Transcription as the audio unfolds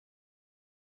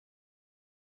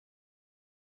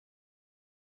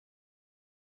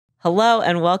Hello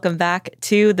and welcome back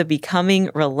to the Becoming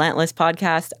Relentless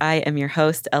podcast. I am your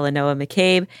host, Eleanor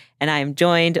McCabe, and I am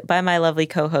joined by my lovely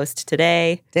co-host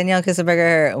today, Danielle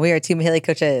Kissenberger. We are Team Mahaley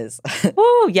coaches.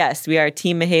 Woo! Yes, we are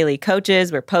Team Mahaley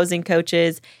coaches. We're posing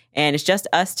coaches, and it's just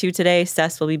us two today.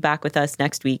 Seth will be back with us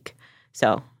next week,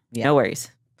 so no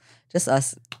worries. Just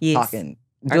us talking.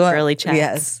 Our girly chats.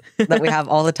 Yes, that we have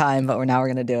all the time, but we're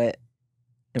going to do it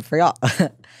for y'all.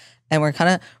 And we're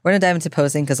going to dive into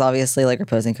posing because obviously like we're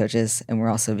posing coaches and we're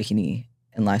also bikini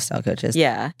and lifestyle coaches.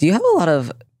 Yeah. Do you have a lot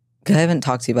of, I haven't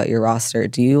talked to you about your roster.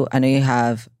 I know you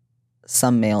have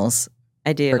some males.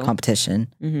 I do. For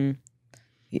competition. Mm-hmm.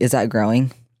 Is that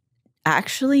growing?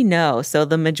 Actually, no. So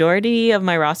the majority of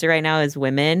my roster right now is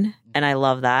women, and I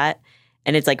love that.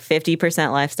 And it's like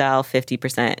 50% lifestyle,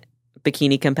 50%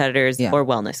 bikini competitors or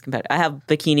wellness competitors. I have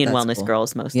bikini and wellness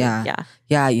girls mostly.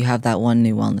 Yeah, you have that one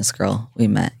new wellness girl we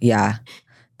met. Yeah,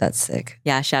 that's sick.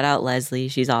 Yeah, shout out Leslie.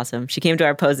 She's awesome. She came to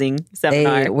our posing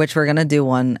seminar. Which we're going to do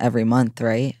one every month,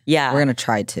 right? Yeah. We're going to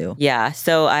try to. Yeah,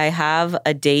 so I have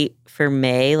a date for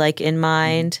May in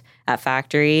mind at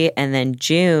Factory. And then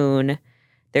June,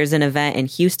 there's an event in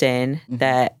Houston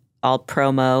that I'll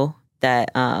promo that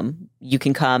you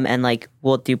can come and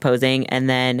we'll do posing. And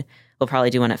then we'll probably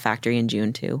do one at Factory in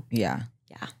June too. Yeah.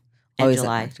 Yeah. And always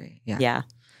July. At Factory. Yeah. Yeah.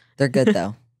 They're good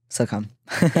though. So come.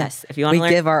 Yes. If you want to learn.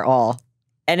 We give our all.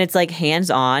 And it's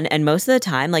hands-on. And most of the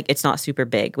time, it's not super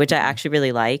big, which I actually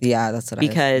really like. Yeah, that's what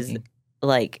because I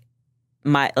was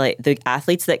thinking. The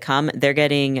athletes that come, they're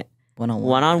getting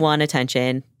one-on-one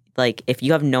attention. If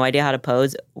you have no idea how to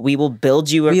pose, we will build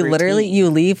you a routine. You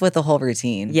leave with the whole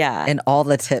routine. Yeah. And all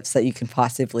the tips that you can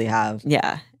possibly have.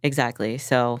 Yeah, exactly.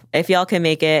 So if y'all can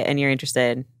make it and you're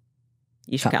interested,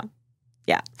 you should come.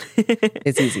 Yeah.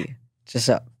 It's easy. Just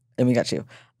show up and we got you.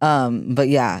 But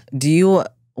yeah, do you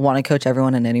want to coach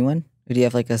everyone and anyone? Or do you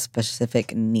have a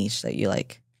specific niche that you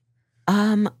like?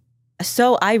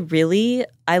 So I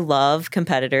love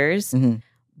competitors. Mm-hmm.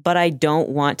 But I don't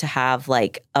want to have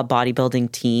a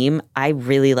bodybuilding team. I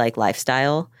really like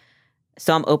lifestyle.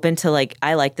 So I'm open to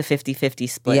I like the 50-50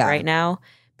 split right now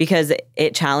because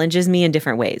it challenges me in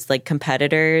different ways.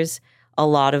 Competitors, a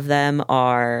lot of them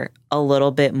are a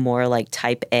little bit more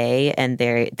type A and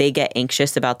they get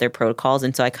anxious about their protocols.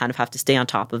 And so I kind of have to stay on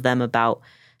top of them about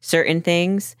certain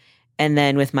things. And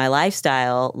then with my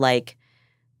lifestyle,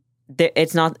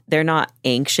 they're not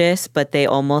anxious, but they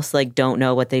almost don't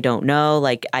know what they don't know.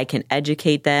 I can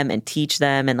educate them and teach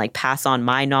them and pass on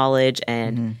my knowledge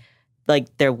and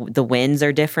the wins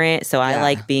are different. So I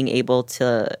like being able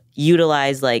to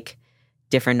utilize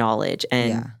different knowledge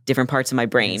and different parts of my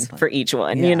brain for each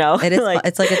one, you know? It is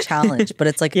it's like a challenge, but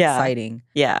it's exciting.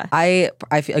 Yeah. I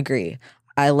agree.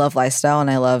 I love lifestyle and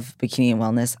I love bikini and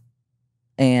wellness.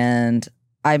 And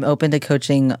I'm open to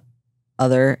coaching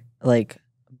other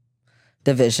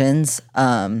divisions.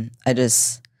 I'm a star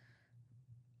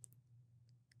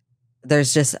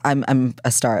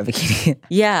at bikini.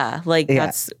 Yeah,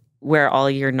 that's where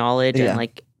all your knowledge and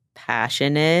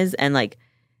passion is, and I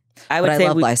would say I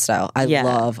love lifestyle. I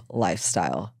love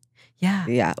lifestyle. Yeah,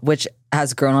 yeah, which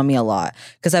has grown on me a lot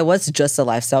because I was just a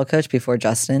lifestyle coach before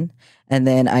Justin, and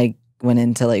then I went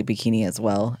into bikini as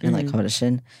well and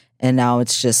competition, and now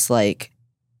it's just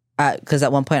because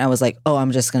at one point I was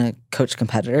I'm just going to coach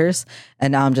competitors.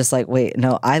 And now I'm just wait,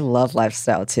 no, I love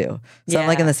lifestyle too. So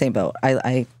I'm in the same boat.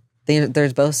 They're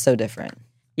both so different.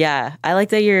 Yeah. I like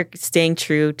that you're staying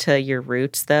true to your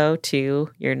roots though,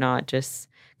 too. You're not just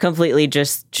completely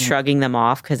just shrugging them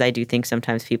off. Cause I do think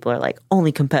sometimes people are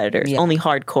only competitors, only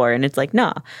hardcore. And it's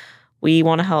nah, we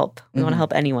want to help. We want to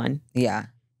help anyone. Yeah.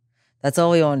 That's all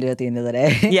we want to do at the end of the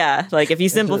day. Yeah. If you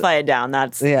simplify it down,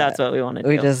 that's what we want to do.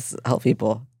 We just help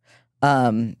people.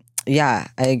 Yeah,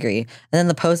 I agree. And then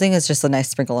the posing is just a nice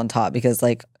sprinkle on top because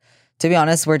to be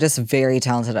honest, we're just very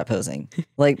talented at posing.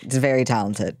 Very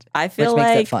talented. I feel which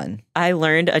makes it fun. I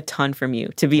learned a ton from you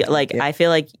to be I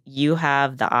feel you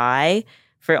have the eye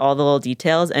for all the little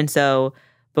details. And so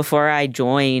before I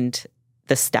joined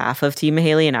the staff of Team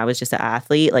Mahaley and I was just an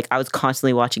athlete, I was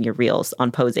constantly watching your reels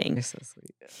on posing. You're so sweet.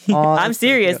 I'm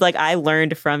serious. I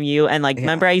learned from you. And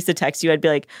remember I used to text you, I'd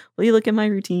be will you look at my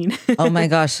routine? Oh my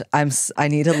gosh. I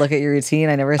need to look at your routine.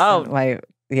 I never sent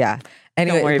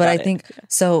Anyway, but I think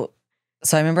so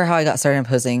I remember how I got started in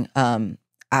posing.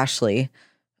 Ashley,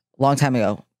 long time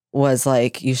ago, was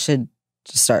you should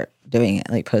just start doing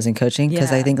it, posing coaching.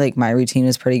 Because I think my routine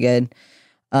was pretty good.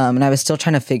 And I was still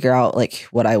trying to figure out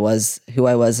who I was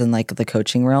in the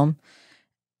coaching realm.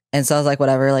 And so I was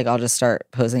whatever, I'll just start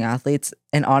posing athletes.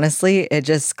 And honestly, it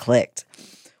just clicked.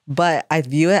 But I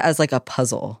view it as a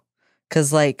puzzle.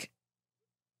 Because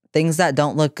things that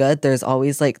don't look good, there's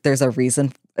always like, there's a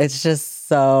reason. It's just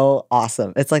so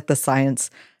awesome. It's like the science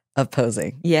of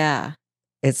posing. Yeah.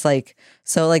 It's like,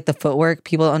 so like the footwork,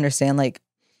 people don't understand like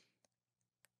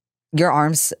your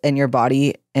arms and your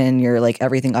body and your like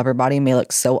everything upper body may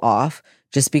look so off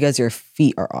just because your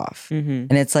feet are off. Mm-hmm.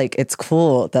 And it's like, it's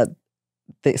cool that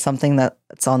something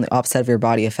that's on the opposite of your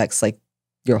body affects like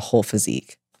your whole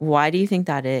physique. Why do you think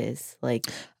that is? Like,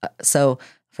 so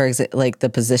for example, like the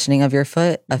positioning of your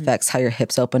foot affects how your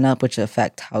hips open up, which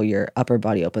affect how your upper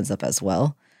body opens up as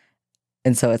well.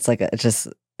 And so it's like it's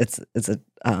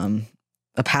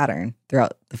a pattern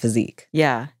throughout the physique.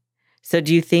 Yeah. So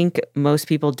do you think most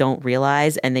people don't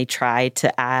realize and they try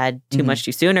to add too much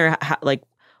too soon, or like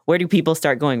where do people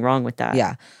start going wrong with that?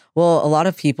 Yeah. Well, a lot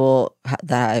of people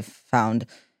that I've found,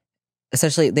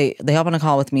 essentially they hop on a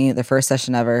call with me, their first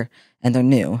session ever, and they're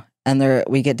new. And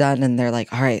we get done and they're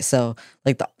like, all right, so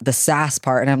like the sass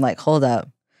part. And I'm like, hold up.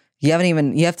 You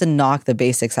have to knock the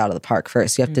basics out of the park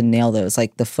first. You have to nail those.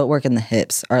 Like the footwork and the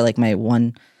hips are like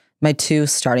my two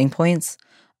starting points,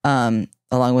 along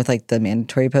with like the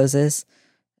mandatory poses.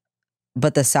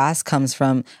 But the sass comes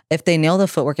from, if they nail the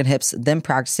footwork and hips, them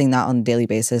practicing that on a daily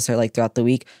basis or like throughout the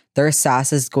week, their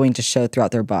sass is going to show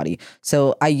throughout their body.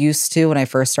 So I used to, when I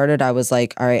first started, I was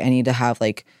like, all right, I need to have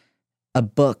like a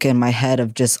book in my head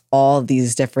of just all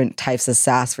these different types of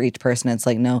sass for each person. It's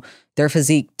like, no, their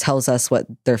physique tells us what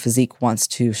their physique wants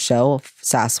to show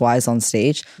sass wise on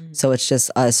stage. So it's just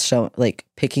us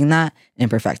picking that and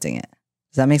perfecting it.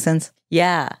 Does that make sense?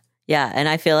 Yeah. Yeah. And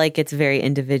I feel like it's very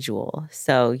individual.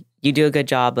 So you do a good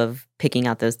job of picking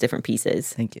out those different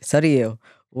pieces. Thank you. So do you.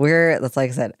 That's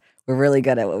like I said, we're really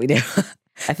good at what we do.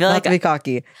 I feel Not to be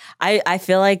cocky. I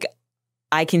feel like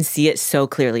I can see it so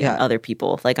clearly on other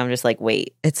people. Like I'm just like,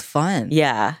 wait. It's fun.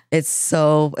 Yeah. It's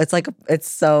so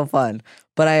fun.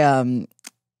 But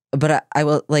I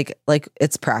will like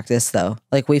it's practice though.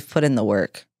 Like we've put in the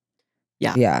work.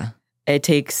 Yeah. Yeah. It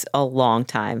takes a long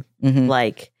time.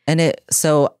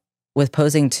 So with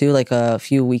posing too, like a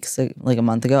few weeks, like a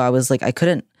month ago, I was like, I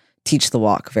couldn't teach the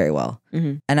walk very well.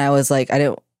 And I was like, I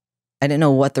didn't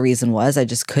know what the reason was. I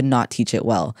just could not teach it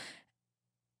well.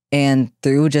 And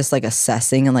through just like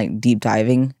assessing and like deep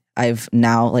diving, I've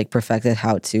now like perfected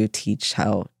how to teach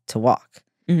how to walk.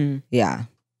 Yeah.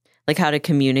 Like how to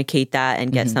communicate that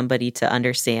and get somebody to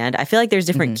understand. I feel like there's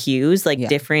different cues, like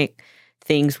different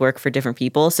things work for different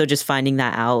people. So just finding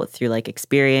that out through like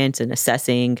experience and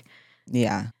assessing.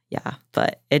 Yeah. Yeah.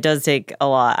 But it does take a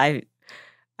lot.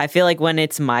 I feel like when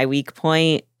it's my weak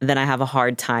point, then I have a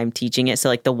hard time teaching it. So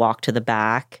like the walk to the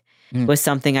back was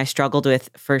something I struggled with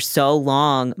for so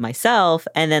long myself.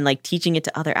 And then like teaching it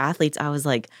to other athletes, I was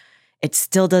like, it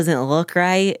still doesn't look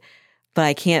right, but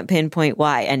I can't pinpoint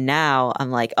why. And now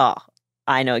I'm like, oh,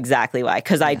 I know exactly why.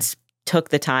 Because I took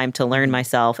the time to learn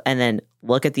myself and then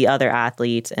look at the other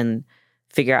athletes and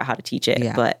figure out how to teach it.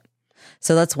 Yeah.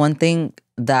 So that's one thing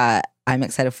that I'm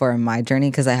excited for in my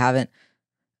journey, because I haven't,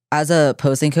 as a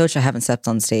posing coach, I haven't stepped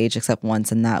on stage except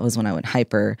once, and that was when I went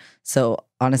hyper. So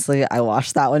honestly, I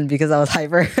watched that one because I was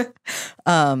hyper.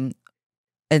 And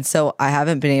so I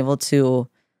haven't been able to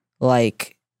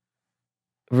like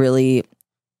really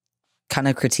kind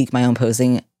of critique my own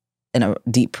posing in a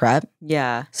deep prep.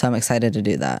 Yeah. So I'm excited to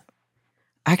do that.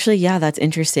 Actually, yeah, that's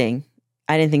interesting.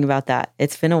 I didn't think about that.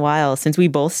 It's been a while since we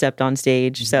both stepped on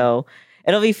stage. So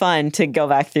it'll be fun to go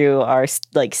back through our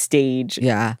like stage.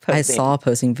 Yeah. Posing. I saw a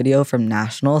posing video from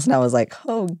nationals and I was like,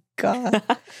 oh God,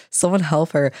 someone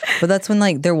help her. But that's when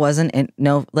like there wasn't,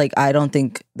 I don't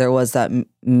think there was that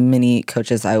many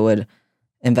coaches I would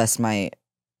invest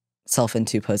myself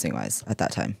into posing wise at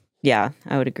that time. Yeah,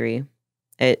 I would agree.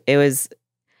 It was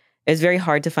very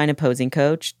hard to find a posing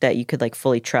coach that you could like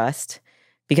fully trust,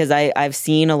 because I've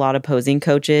seen a lot of posing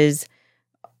coaches.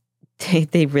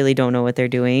 They really don't know what they're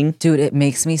doing. Dude, it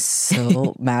makes me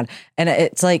so mad. And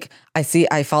it's like,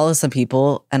 I follow some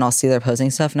people and I'll see their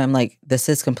posing stuff and I'm like, this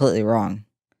is completely wrong.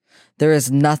 There is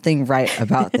nothing right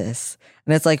about this.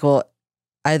 And it's like, well,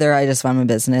 either I just run my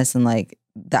business and like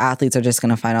the athletes are just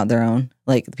going to find out their own.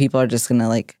 Like the people are just going to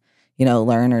like,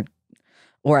 learn,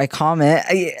 or I comment.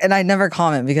 And I never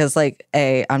comment because like,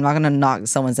 I'm not going to knock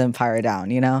someone's empire down,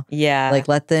 Yeah.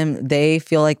 Like they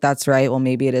feel like that's right. Well,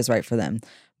 maybe it is right for them.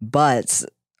 But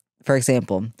for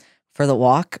example, for the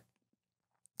walk,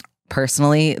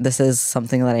 personally, this is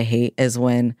something that I hate, is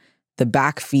when the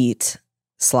back feet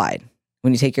slide.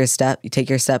 When you take your step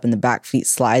and the back feet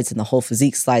slides and the whole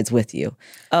physique slides with you.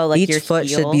 Oh, like each your foot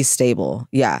heel? should be stable.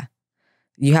 Yeah.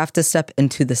 You have to step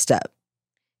into the step.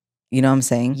 You know what I'm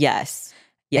saying? Yes.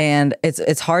 Yeah. And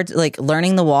it's hard, like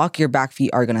learning the walk, your back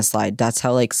feet are going to slide. That's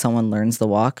how like someone learns the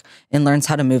walk and learns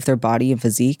how to move their body and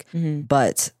physique. Mm-hmm.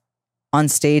 But on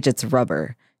stage, it's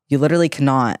rubber. You literally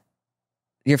cannot,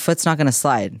 your foot's not going to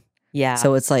slide. Yeah.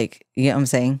 So it's like, you know what I'm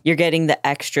saying? You're getting the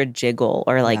extra jiggle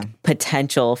or like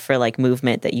potential for like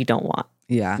movement that you don't want.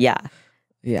 Yeah. Yeah.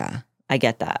 Yeah. I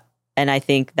get that. And I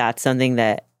think that's something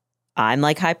that I'm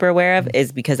like hyper aware of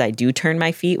is because I do turn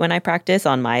my feet when I practice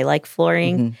on my like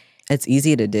flooring. Mm-hmm. It's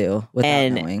easy to do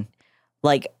without knowing.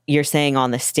 Like you're saying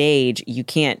on the stage, you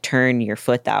can't turn your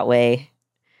foot that way.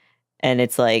 And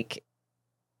it's like,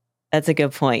 that's a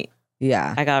good point.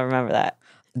 Yeah. I got to remember that.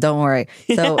 Don't worry.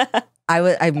 So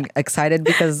I'm excited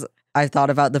because I thought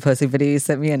about the posting video you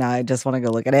sent me and I just want to go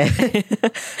look at it.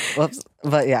 Whoops.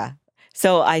 But yeah.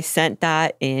 So I sent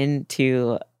that in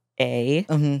to A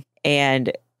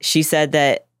and she said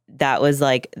that was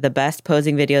like the best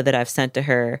posing video that I've sent to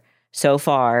her so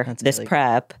far, this really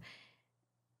prep.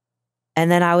 And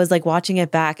then I was like watching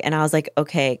it back and I was like,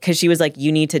 okay, because she was like,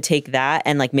 you need to take that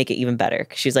and like make it even better.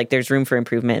 She's like, there's room for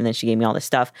improvement. And then she gave me all this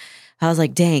stuff. I was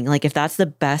like, dang, like if that's the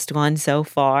best one so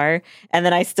far, and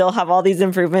then I still have all these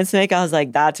improvements to make, I was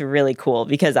like, that's really cool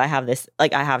because I have this,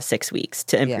 like I have 6 weeks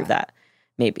to improve that.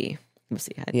 Maybe. We'll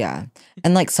see. Yeah.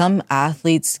 And like some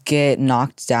athletes get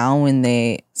knocked down when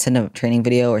they send a training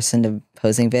video or send a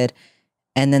posing vid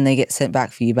and then they get sent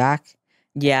back feedback.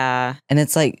 Yeah. And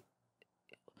it's like,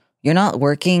 you're not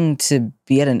working to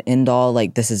be at an end all,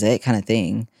 like this is it kind of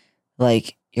thing.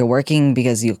 Like you're working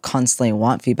because you constantly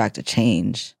want feedback to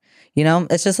change. You know,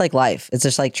 it's just like life. It's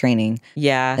just like training.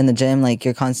 Yeah. In the gym, like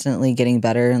you're constantly getting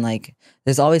better and like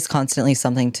there's always constantly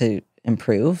something to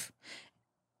improve.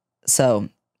 So.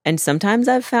 And sometimes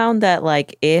I've found that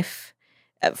like if,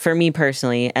 for me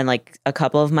personally, and like a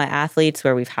couple of my athletes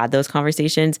where we've had those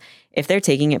conversations, if they're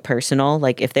taking it personal,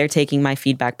 like if they're taking my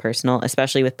feedback personal,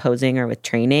 especially with posing or with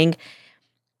training,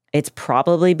 it's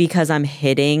probably because I'm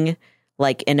hitting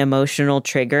like an emotional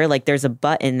trigger. Like there's a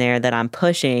button there that I'm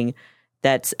pushing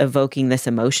that's evoking this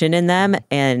emotion in them.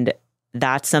 And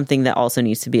that's something that also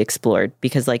needs to be explored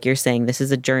because like you're saying, this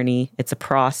is a journey. It's a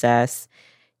process.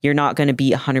 You're not going to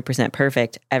be 100%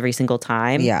 perfect every single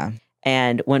time. Yeah.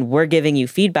 And when we're giving you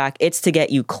feedback, it's to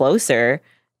get you closer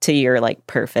to your like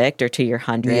perfect or to your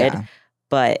 100. Yeah.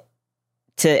 But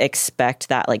to expect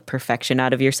that like perfection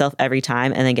out of yourself every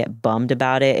time and then get bummed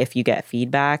about it if you get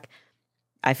feedback,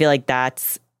 I feel like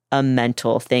that's a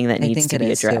mental thing that needs to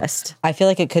be addressed. Too. I feel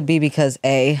like it could be because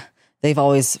A, they've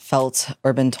always felt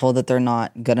or been told that they're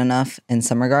not good enough in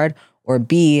some regard, or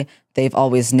B, they've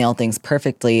always nailed things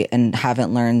perfectly and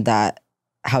haven't learned that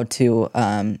how to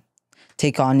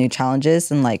take on new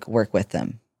challenges and like work with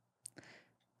them.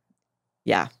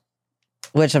 Yeah.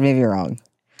 Which I may be wrong.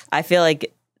 I feel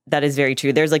like that is very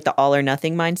true. There's like the all or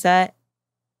nothing mindset.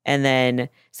 And then,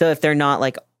 so if they're not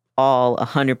like all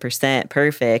 100%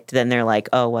 perfect, then they're like,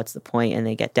 oh, what's the point? And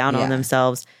they get down on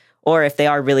themselves. Or if they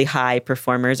are really high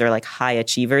performers or like high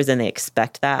achievers and they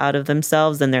expect that out of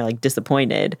themselves, then they're like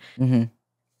disappointed. Mm-hmm.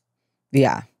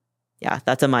 Yeah. Yeah,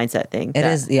 that's a mindset thing. It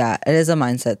is. Yeah, it is a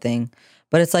mindset thing.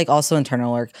 But it's like also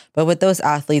internal work. But with those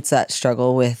athletes that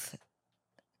struggle with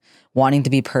wanting to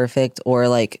be perfect or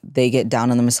like they get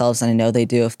down on themselves, and I know they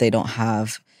do if they don't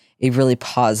have a really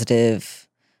positive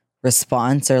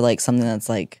response or like something that's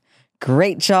like,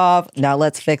 great job, now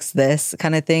let's fix this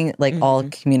kind of thing. Like I'll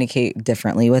communicate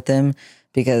differently with them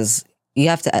because you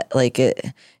have to like it,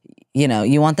 you know,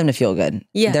 you want them to feel good.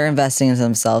 Yeah. They're investing into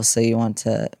themselves. So you want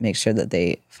to make sure that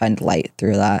they find light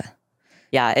through that.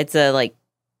 Yeah. It's a like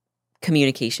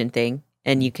communication thing.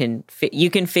 And you can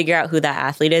figure out who that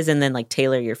athlete is and then like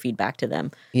tailor your feedback to them.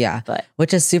 Yeah. But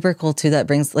which is super cool too. That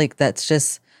brings like, that's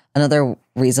just another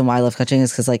reason why I love coaching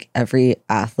is because like every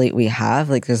athlete we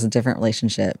have, like there's a different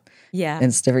relationship. Yeah. And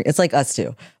it's different. It's like us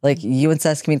too. Like you and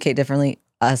Seth communicate differently.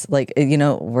 Us, like, you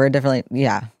know, we're differently.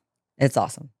 Yeah. It's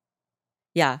awesome.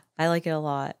 Yeah. I like it a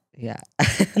lot. Yeah.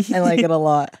 I like it a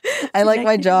lot. I like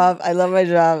my job. I love my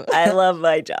job. I love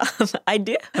my job. I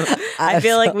do. I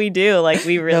feel like we do. Like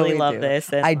we really love this.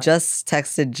 And I just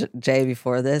texted Jay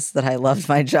before this that I loved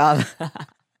my job. And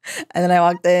then I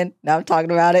walked in. Now I'm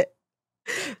talking about it.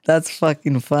 That's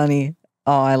fucking funny.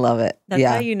 Oh, I love it. That's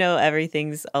how you know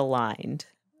everything's aligned.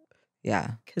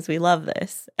 Yeah. Because we love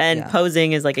this. And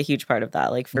posing is like a huge part of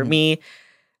that. Like for me,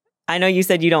 I know you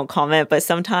said you don't comment, but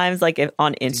sometimes like if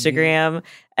on Instagram,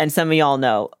 and some of y'all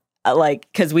know, like,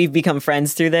 because we've become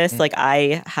friends through this, like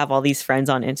I have all these friends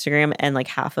on Instagram and like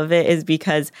half of it is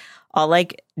because I'll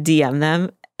like DM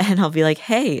them and I'll be like,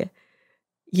 hey,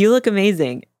 you look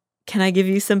amazing. can I give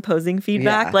you some posing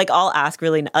feedback? Yeah. Like, I'll ask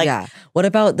really, like, yeah. What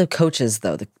about the coaches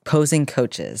though? The posing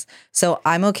coaches. So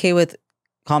I'm okay with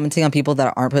commenting on people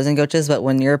that aren't posing coaches, but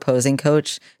when you're a posing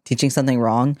coach teaching something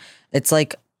wrong, it's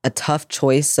like a tough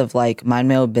choice of like mind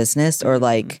my own business or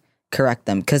like correct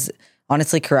them. Because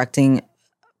honestly, correcting,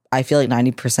 I feel like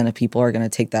 90% of people are going to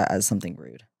take that as something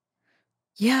rude.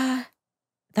 Yeah,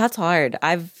 that's hard.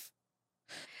 I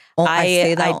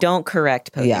say that, I don't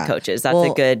correct posing coaches. That's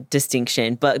a good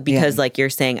distinction. But because like you're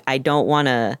saying, I don't want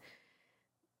to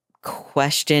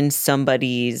question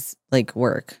somebody's like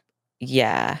work.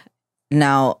 Yeah.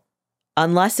 Now,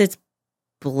 unless it's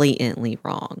blatantly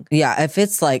wrong. Yeah, if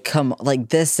it's like,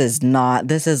 this is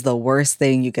the worst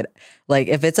thing you could, like,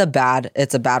 if it's a bad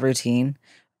routine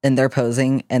and they're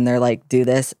posing and they're like, do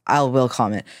this, I will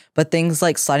comment. But things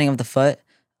like sliding of the foot,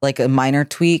 like a minor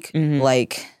tweak,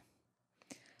 like,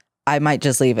 I might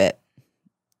just leave it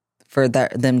for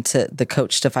the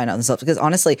coach to find out themselves. Because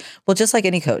honestly, well, just like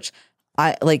any coach,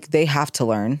 they have to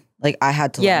learn. Like, I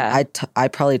had to learn. I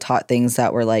probably taught things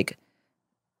that were like,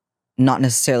 not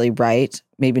necessarily right,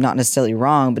 maybe not necessarily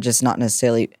wrong, but just not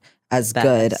necessarily as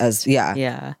good as,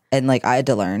 Yeah. And like, I had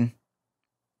to learn.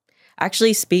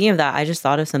 Actually, speaking of that, I just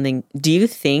thought of something. Do you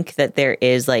think that there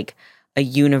is like a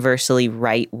universally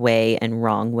right way and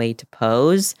wrong way to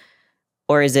pose?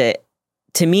 Or is it,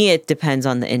 to me, it depends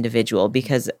on the individual,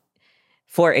 because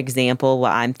for example,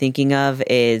 what I'm thinking of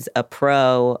is a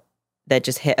pro that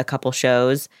just hit a couple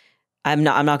shows. I'm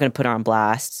not going to put her on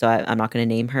blast, so I'm not going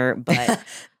to name her, but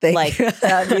like,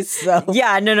 that'd be so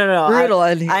no. brutal.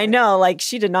 I know, like,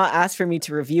 she did not ask for me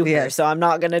to review her, so I'm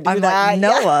not going to do that. Like,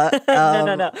 Noah.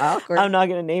 No. Awkward. I'm not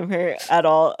going to name her at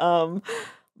all.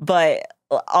 But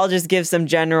I'll just give some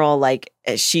general, like,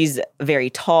 she's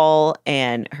very tall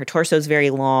and her torso is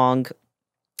very long,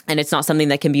 and it's not something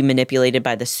that can be manipulated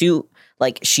by the suit.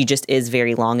 Like, she just is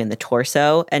very long in the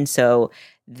torso, and so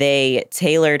they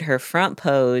tailored her front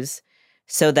pose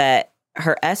so that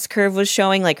her S curve was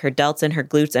showing, like her delts and her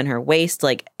glutes and her waist,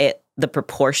 like the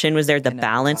proportion was there, the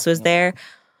balance was there.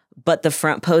 But the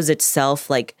front pose itself,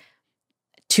 like,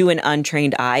 to an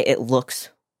untrained eye, it looks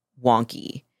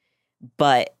wonky.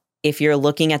 But if you're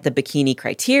looking at the bikini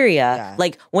criteria,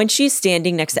 like when she's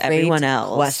standing next to everyone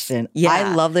else. Question. Yeah.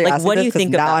 I love that you're asking what do you this,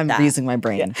 think now about that? I'm using my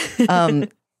brain.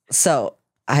 So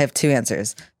I have two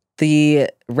answers. The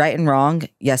right and wrong,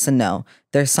 yes and no.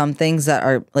 There's some things that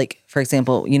are like, for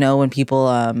example, when people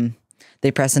they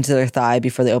press into their thigh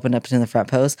before they open up into the front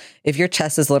pose. If your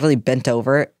chest is literally bent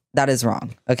over, that is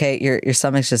wrong. Okay, your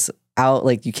stomach's just out.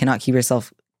 Like, you cannot keep your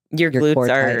glutes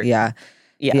core are tight.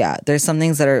 Yeah. There's some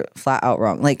things that are flat out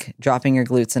wrong, like dropping your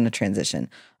glutes in a transition.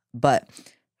 But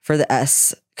for the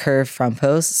S curve front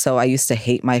pose, so I used to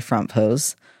hate my front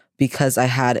pose because I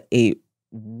had a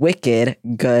wicked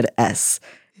good S.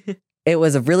 It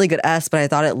was a really good S, but I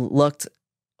thought it looked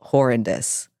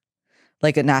horrendous,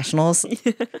 like at nationals.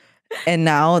 And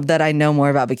now that I know more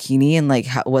about bikini and like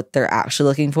what they're actually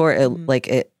looking for,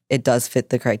 it does fit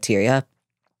the criteria.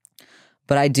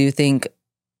 But I think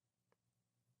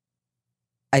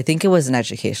it was an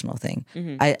educational thing.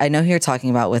 I know who you're talking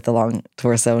about with the long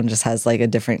torso and just has like a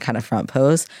different kind of front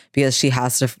pose, because she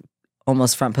has to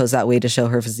almost front pose that way to show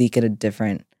her physique in a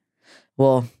different.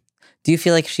 Well, do you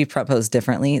feel like if she front posed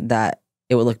differently that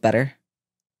it would look better?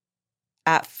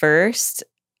 At first,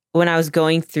 when I was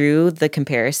going through the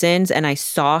comparisons and I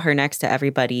saw her next to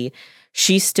everybody,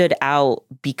 she stood out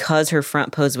because her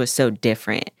front pose was so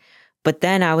different. But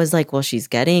then I was like, well, she's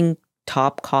getting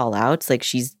top call outs. Like,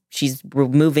 she's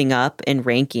moving up in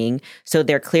ranking. So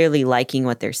they're clearly liking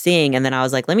what they're seeing. And then I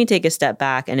was like, let me take a step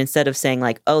back. And instead of saying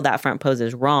like, oh, that front pose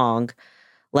is wrong,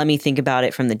 let me think about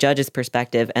it from the judge's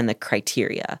perspective and the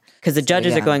criteria, because the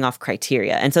judges are going off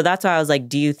criteria. And so that's why I was like,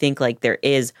 do you think like there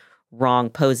is wrong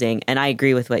posing? And I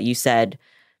agree with what you said.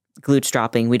 Glutes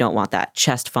dropping, we don't want that.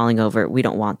 Chest falling over, we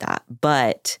don't want that.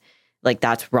 But like,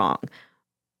 that's wrong.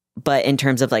 But in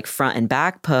terms of like front and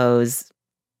back pose,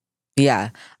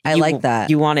 I like that.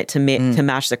 You want it to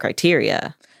match the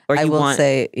criteria. Or I will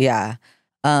say, yeah.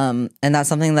 And that's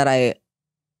something that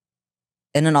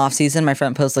in an off season, my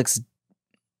front pose looks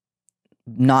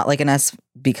not like an S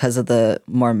because of the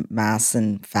more mass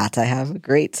and fat I have.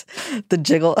 Great. The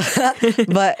jiggle.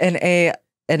 But in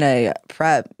a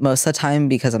prep, most of the time,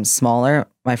 because I'm smaller,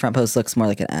 my front pose looks more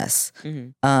like an S.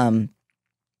 I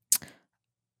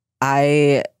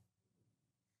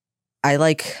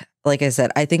like I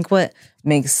said, I think what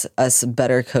makes us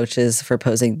better coaches for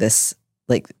posing this,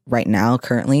 like right now,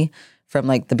 currently, from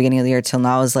like the beginning of the year till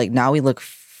now, is like now we look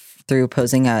through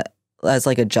posing as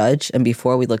like a judge, and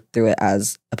before we looked through it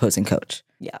as a posing coach.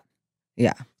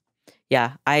 Yeah.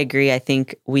 Yeah, I agree. I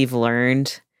think we've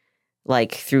learned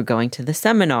like through going to the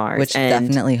seminars. Which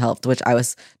definitely helped, which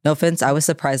no offense, I was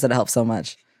surprised that it helped so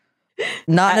much.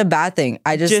 Not a bad thing.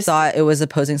 I just thought it was a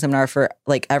posing seminar for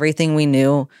like everything we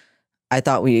knew. I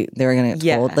thought they were going to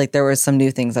get told. Like there were some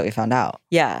new things that we found out.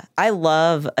 Yeah. I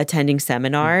love attending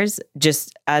seminars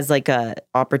just as like a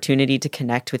opportunity to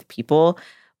connect with people.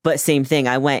 But same thing.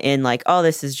 I went in like, oh,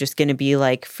 this is just going to be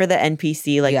like for the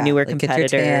NPC, like newer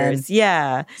competitors.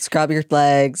 Yeah. Scrub your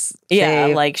legs. Yeah.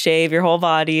 Like shave your whole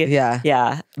body. Yeah.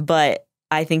 Yeah. But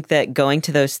I think that going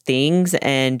to those things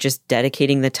and just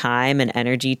dedicating the time and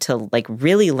energy to like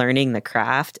really learning the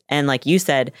craft and like you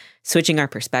said, switching our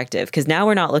perspective because now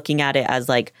we're not looking at it as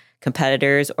like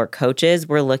competitors or coaches.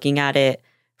 We're looking at it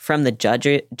from the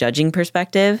judging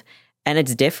perspective and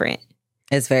it's different.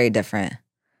 It's very different.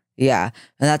 Yeah.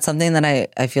 And that's something that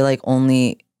I feel like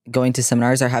only going to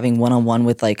seminars or having one-on-one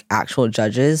with like actual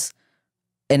judges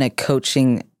in a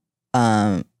coaching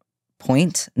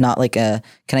point, not like can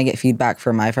I get feedback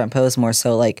for my front pose, more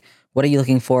so like what are you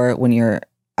looking for when you're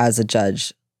as a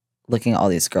judge looking at all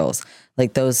these girls,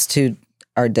 like those two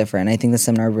are different. I think the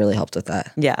seminar really helped with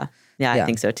that. Yeah I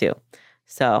think so too.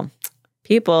 So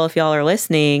people, if y'all are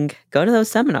listening, go to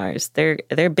those seminars. They're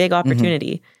a big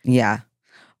opportunity. Yeah,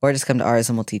 or just come to ours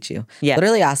and we'll teach you.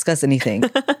 Literally ask us anything.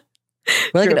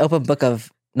 We're like an open book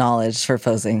of knowledge for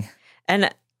posing.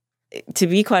 And to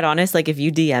be quite honest, like if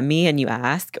you DM me and you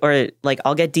ask, or like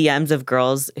I'll get DMs of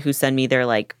girls who send me their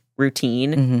like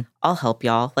routine, I'll help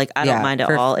y'all. Like I don't mind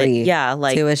at all.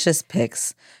 Like too, it's just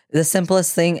pics. The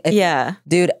simplest thing.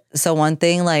 Dude. So one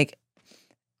thing, like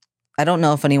I don't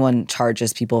know if anyone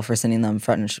charges people for sending them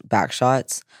front and back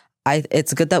shots.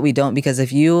 It's good that we don't because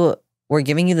if we're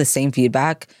giving you the same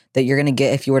feedback that you're gonna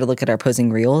get if you were to look at our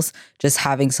posing reels, just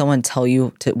having someone tell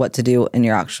you what to do in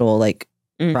your actual like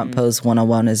front pose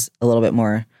 101 is a little bit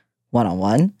more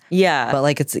one-on-one. Yeah. But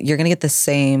like you're going to get the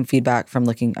same feedback from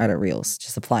looking at our reels,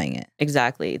 just applying it.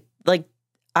 Exactly. Like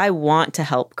I want to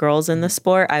help girls in the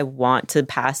sport. I want to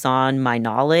pass on my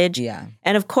knowledge. Yeah.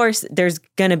 And of course, there's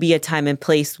going to be a time and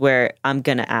place where I'm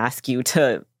going to ask you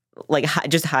to like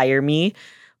just hire me.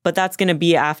 But that's going to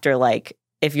be after like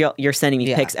if you're sending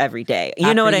me pics every day.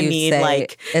 You know what I mean?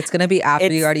 Like it's going to be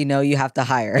after you already know you have to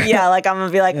hire. Yeah, like I'm going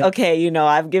to be like, okay,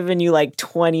 I've given you like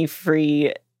 20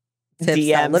 free tips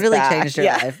DMs that literally changed your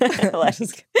life. Like,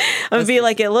 I'm going to be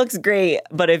like, it looks great,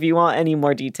 but if you want any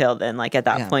more detail, then like at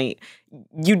that point,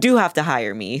 you do have to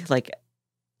hire me. Like,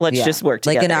 let's just work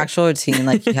together. Like an actual routine,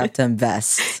 like you have to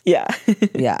invest. Yeah.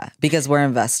 Yeah, because we're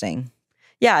investing.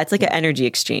 Yeah, it's like an energy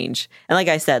exchange. And like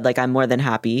I said, like I'm more than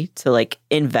happy to like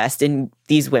invest in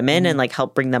these women and like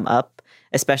help bring them up,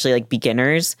 especially like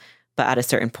beginners. But at a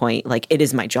certain point, like it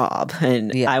is my job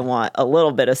and I want a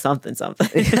little bit of something.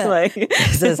 Yeah. Like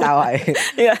this is how I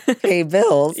pay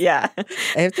bills. Yeah.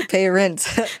 I have to pay rent.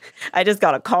 I just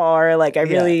got a car. Like I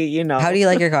really, How do you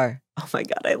like your car? Oh my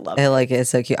God, I love it. I like it. It's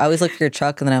so cute. I always look for your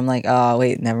truck and then I'm like, oh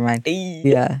wait, never mind.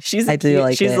 Yeah. I do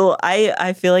like it.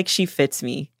 I feel like she fits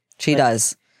me. She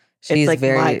does. She's it's like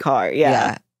very, my car.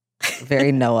 Yeah.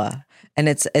 Very Noah. And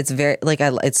it's very like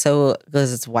it's so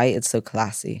because it's white, it's so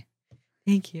classy.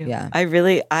 Thank you. Yeah.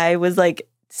 I was like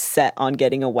set on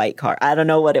getting a white car. I don't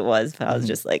know what it was, but I was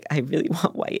just like, I really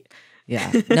want white.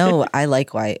 Yeah. No, I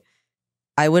like white.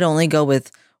 I would only go with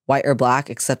white or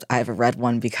black, except I have a red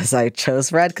one because I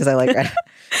chose red because I like red.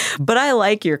 But I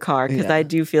like your car because I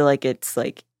do feel like it's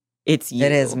you.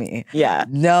 It is me. Yeah.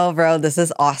 No, bro, this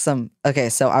is awesome. Okay,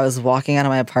 so I was walking out of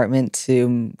my apartment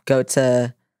to go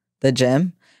to the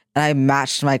gym and I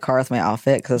matched my car with my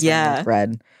outfit because it's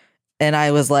red. And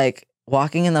I was like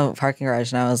walking in the parking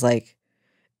garage and I was like,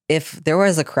 if there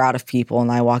was a crowd of people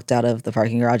and I walked out of the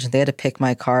parking garage and they had to pick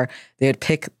my car, they would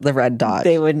pick the red Dodge.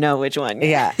 They would know which one.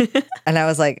 Yeah. And I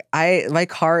was like, my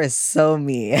car is so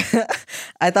me.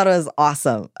 I thought it was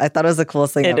awesome. I thought it was the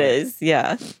coolest thing ever. It is,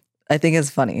 yeah. I think it's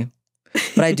funny.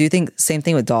 But I do think same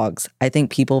thing with dogs. I think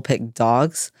people pick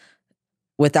dogs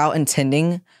without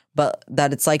intending, but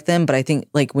that it's like them. But I think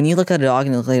like when you look at a dog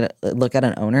and you look at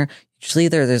an owner, usually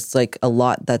there's like a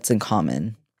lot that's in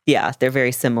common. Yeah, they're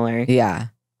very similar. Yeah.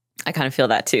 I kind of feel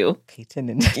that too.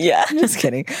 Yeah. Just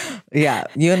kidding. Yeah.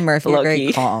 You and Murphy are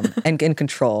very calm and in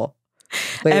control.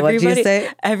 Wait, what did you say?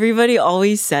 Everybody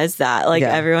always says that. Like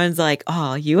everyone's like,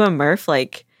 oh, you and Murph,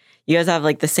 like you guys have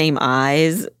like the same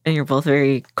eyes and you're both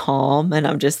very calm. And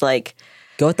I'm just like,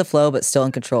 go with the flow, but still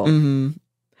in control. Mm-hmm.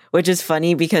 Which is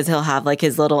funny because he'll have like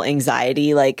his little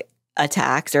anxiety, like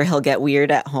attacks, or he'll get weird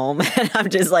at home. And I'm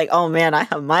just like, oh man, I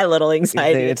have my little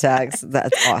anxiety attacks.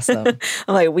 That's awesome.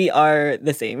 I'm like, we are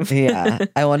the same. Yeah.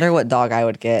 I wonder what dog I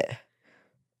would get.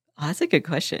 Oh, that's a good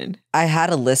question. I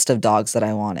had a list of dogs that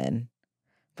I wanted,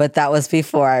 but that was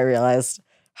before I realized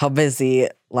how busy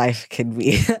life can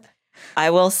be. I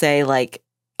will say, like,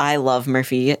 I love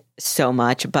Murphy so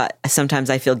much, but sometimes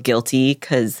I feel guilty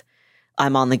because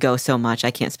I'm on the go so much.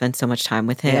 I can't spend so much time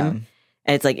with him. Yeah.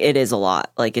 And it's like, it is a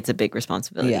lot. Like, it's a big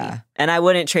responsibility. Yeah. And I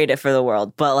wouldn't trade it for the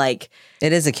world, but like.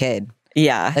 It is a kid.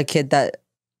 Yeah. A kid that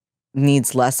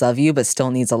needs less of you, but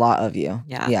still needs a lot of you.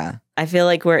 Yeah. Yeah. I feel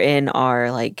like we're in our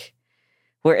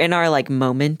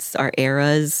moments, our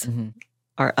eras,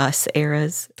 our us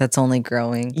eras. That's only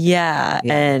growing. Yeah.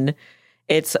 And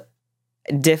it's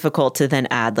difficult to then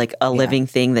add like a living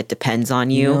thing that depends on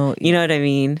you. You know what I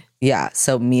mean? Yeah.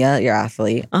 So Mia, your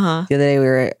athlete, the other day we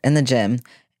were in the gym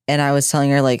and I was telling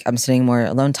her like I'm spending more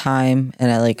alone time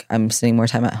and I'm spending more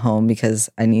time at home because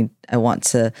I want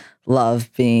to love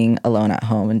being alone at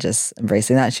home and just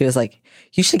embracing that. She was like,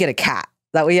 you should get a cat.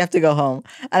 That way you have to go home.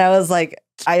 And I was like,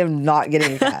 I am not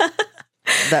getting a cat.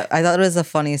 I thought it was the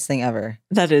funniest thing ever.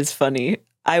 That is funny.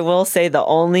 I will say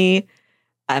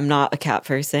I'm not a cat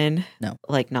person. No.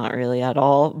 Like not really at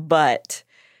all, but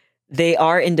they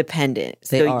are independent.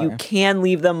 You can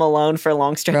leave them alone for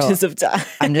long stretches of time.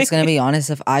 I'm just going to be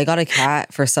honest. If I got a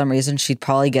cat, for some reason, she'd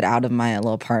probably get out of my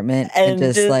little apartment and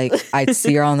just like, I'd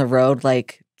see her on the road,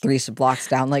 like 3 blocks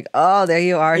down, like, oh, there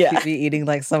you are. Yeah. She'd be eating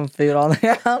like some food on the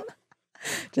ground.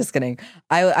 Just kidding.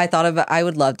 I thought I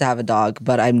would love to have a dog,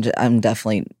 but I'm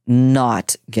definitely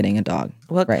not getting a dog.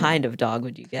 What kind of dog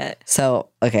would you get? So,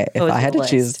 okay, if I had to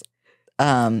choose,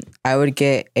 I would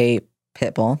get a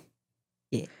pit bull.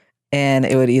 Yeah. And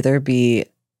it would either be,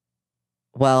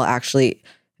 well, actually,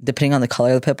 depending on the color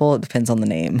of the pit bull, it depends on the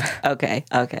name. Okay.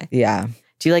 Yeah.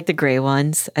 Do you like the gray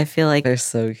ones? I feel like they're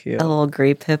so cute. A little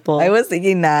gray pit bull. I was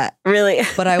thinking that. Really?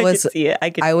 But I was,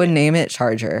 I would name it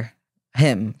Charger.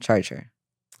 Charger.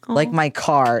 Aww. Like my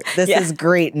car. This is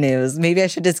great news. Maybe I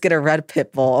should just get a red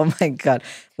pit bull. Oh my God.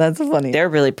 That's funny. They're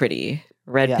really pretty.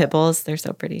 Red pit bulls. They're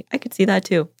so pretty. I could see that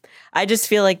too. I just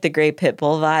feel like the gray pit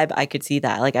bull vibe. I could see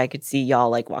that. Like I could see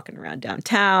y'all like walking around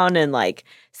downtown and like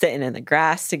sitting in the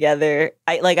grass together.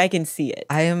 I can see it.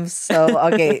 I am so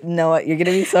okay. Know what? You're gonna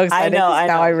be so excited. I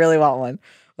know. I really want one.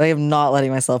 But I am not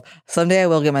letting myself. Someday I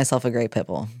will get myself a gray pit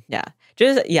bull. Yeah.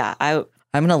 I'm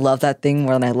gonna love that thing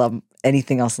more than I love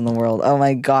anything else in the world. Oh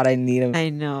my God, I need him. I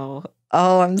know.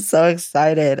 Oh, I'm so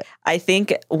excited. I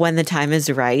think when the time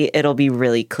is right, it'll be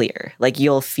really clear. Like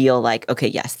you'll feel like, okay,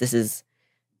 yes, this is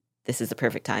the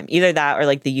perfect time. Either that or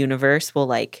like the universe will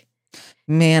like.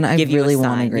 Man, I really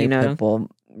want a great pit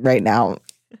bull right now,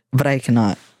 but I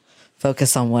cannot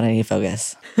focus on what I need to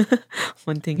focus.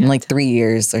 One thing. In like 3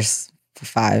 years or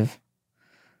 5,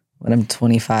 when I'm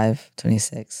 25,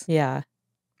 26. Yeah.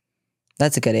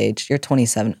 That's a good age. You're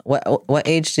 27. What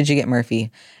age did you get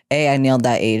Murphy? I nailed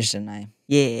that age, didn't I?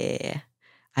 Yeah.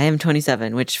 I am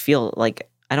 27, which feel like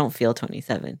I don't feel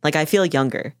 27. Like I feel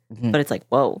younger, but it's like,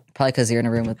 whoa. Probably because you're in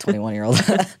a room with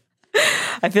 21-year-olds.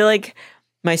 I feel like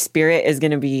my spirit is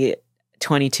going to be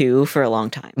 22 for a long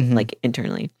time, like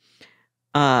internally.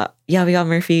 Yeah, we got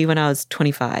Murphy when I was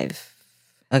 25.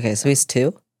 Okay, so he's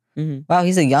 2? Wow,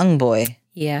 he's a young boy.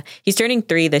 Yeah. He's turning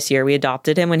 3 this year. We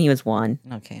adopted him when he was 1.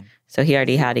 Okay. So he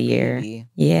already had a year. Baby.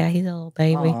 Yeah, he's a little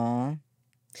baby. Aww.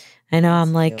 I know.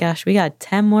 I'm like, gosh, we got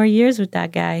 10 more years with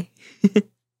that guy.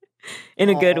 In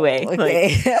a good way.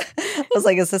 Okay. I was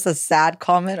like, is this a sad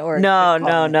comment or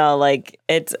No. Like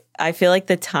I feel like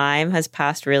the time has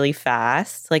passed really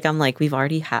fast. Like I'm like,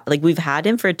 we've had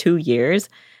him for 2 years.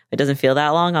 It doesn't feel that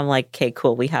long. I'm like, okay,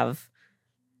 cool. We have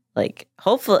like,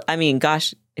 hopefully, I mean,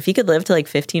 gosh, if he could live to like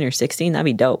 15 or 16, that'd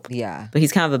be dope. Yeah. But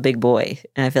he's kind of a big boy.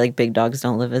 And I feel like big dogs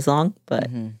don't live as long. But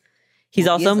he's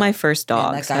also my first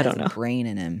dog. Man, that guy I don't know. Has a brain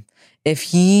in him. If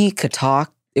he could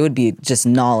talk, it would be just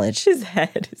knowledge. His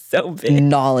head is so big.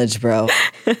 Knowledge, bro.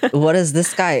 What is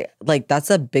this guy? Like, that's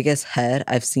the biggest head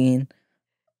I've seen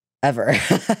ever.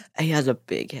 He has a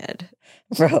big head.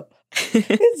 Bro,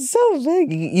 it's so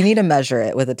big. You need to measure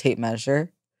it with a tape measure.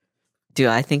 Dude,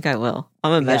 I think I will.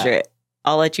 I'm going to measure it.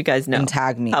 I'll let you guys know. And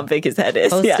tag me. How big his head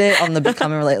is. Post it on the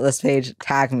Become a Relateless page.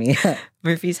 Tag me.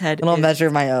 Murphy's head and I'll measure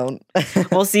my own.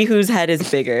 We'll see whose head is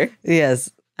bigger.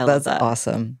 Yes. I love that's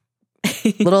awesome.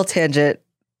 Little tangent.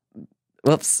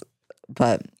 Whoops.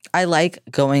 But I like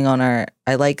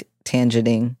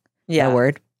tangenting. Yeah. That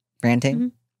word?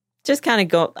 Ranting. Just kind of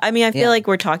go. I mean, I feel like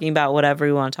we're talking about whatever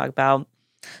we want to talk about.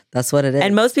 That's what it is.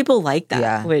 And most people like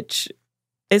that, which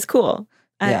is cool.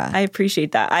 I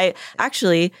appreciate that.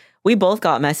 We both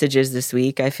got messages this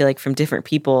week, I feel like, from different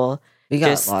people. We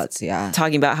got lots,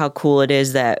 talking about how cool it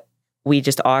is that we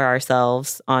just are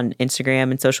ourselves on Instagram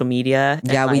and social media.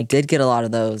 Yeah, we did get a lot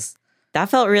of those. that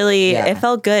felt really, it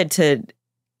felt good to,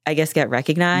 I guess, get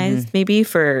recognized maybe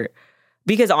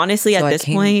because honestly, at this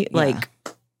point, like,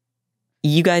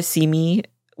 you guys see me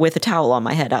with a towel on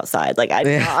my head outside. Like,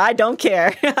 I don't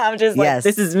care. I'm just like,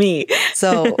 this is me.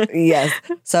 So, yes.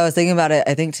 So I was thinking about it,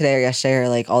 I think today or yesterday, or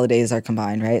like all the days are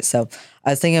combined, right? So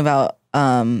I was thinking about,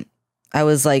 I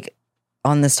was like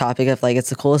on this topic of like, it's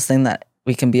the coolest thing that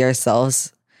we can be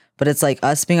ourselves, but it's like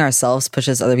us being ourselves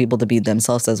pushes other people to be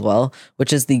themselves as well,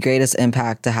 which is the greatest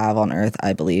impact to have on earth,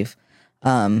 I believe.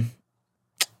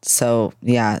 So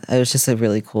yeah, it was just a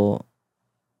really cool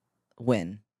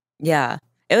win. Yeah.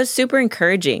 It was super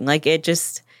encouraging. Like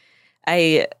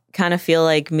I kind of feel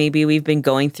like maybe we've been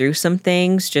going through some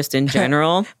things just in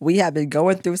general. We have been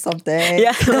going through something.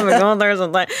 Yeah, we're going through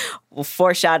something. We'll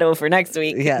foreshadow for next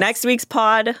week. Yes. Next week's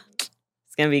pod,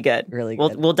 it's going to be good. Really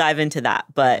good. We'll dive into that.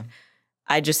 But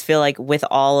I just feel like with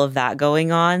all of that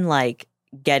going on, like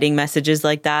getting messages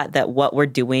like that what we're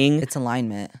doing. It's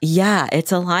alignment. Yeah,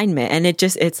 it's alignment. And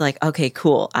it's like, okay,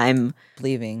 cool. I'm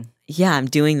believing. Yeah, I'm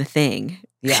doing the thing.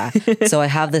 Yeah. So I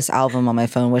have this album on my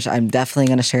phone, which I'm definitely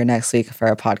going to share next week for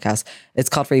our podcast. It's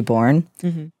called Reborn.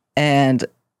 And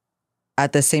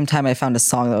at the same time, I found a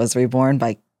song that was Reborn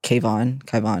by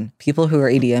Kayvon. People who are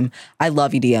EDM. I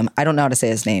love EDM. I don't know how to say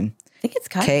his name. I think it's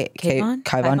Kayvon.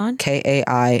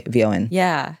 Kaivon.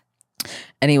 Yeah.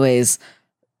 Anyways,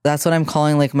 that's what I'm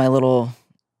calling like my little,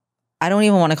 I don't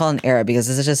even want to call it an era because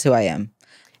this is just who I am.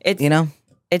 It's,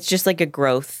 it's just like a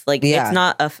growth. Like it's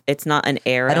not an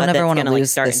era. I don't ever want to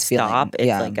lose start this and feeling. stop.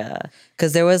 It's like a,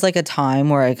 because there was like a time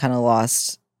where I kind of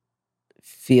lost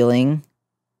feeling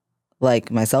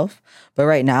like myself, but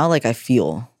right now, like I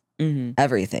feel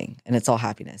everything, and it's all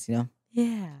happiness.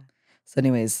 Yeah. So,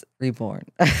 anyways, Reborn.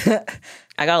 I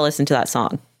gotta listen to that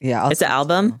song. Yeah, it's an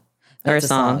album or a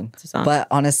song. It's a song. But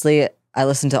honestly, I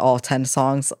listened to all 10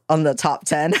 songs on the top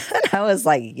 10, and I was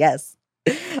like, yes,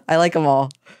 I like them all.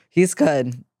 He's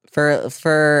good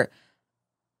for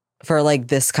like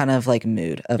this kind of like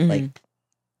mood of like,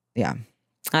 yeah.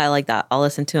 I like that. I'll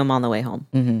listen to him on the way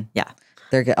home. Yeah.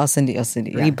 They're good. I'll send you.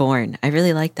 Yeah. Reborn. I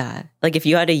really like that. Like if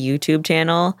you had a YouTube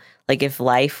channel, like if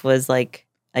life was like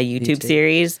a YouTube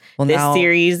series, this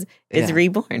series is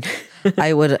Reborn.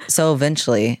 I would. So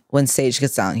eventually when Sage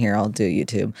gets down here, I'll do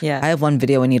YouTube. Yeah. I have one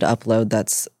video I need to upload. I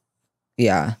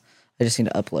just need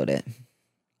to upload it.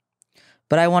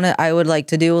 But I would like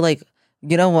to do like,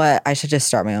 you know what? I should just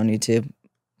start my own YouTube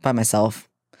by myself.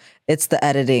 It's the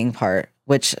editing part,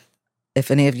 which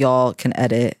if any of y'all can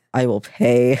edit, I will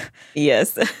pay.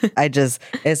 Yes.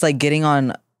 It's like getting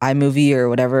on iMovie or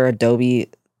whatever Adobe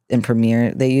and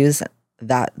Premiere they use.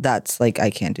 That's like, I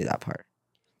can't do that part.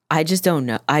 I just don't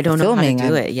know. I don't know how to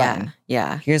do it. Yeah. Fine.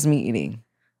 Yeah. Here's me eating.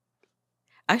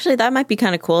 Actually, that might be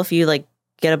kind of cool if you like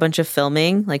get a bunch of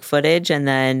filming, like footage, and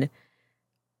then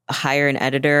hire an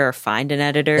editor or find an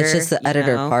editor. It's just the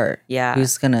editor part. Yeah.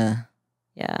 Who's gonna?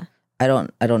 Yeah. I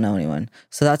don't know anyone.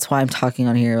 So that's why I'm talking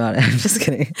on here about it. I'm just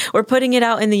kidding. We're putting it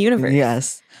out in the universe.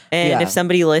 Yes. And if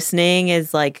somebody listening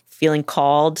is like feeling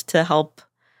called to help,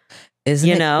 isn't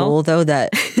it cool though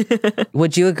that,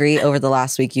 would you agree over the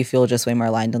last week you feel just way more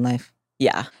aligned in life?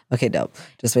 Yeah. Okay, dope.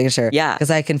 Just making sure. Yeah. Because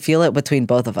I can feel it between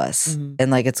both of us. And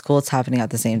like, it's cool it's happening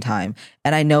at the same time.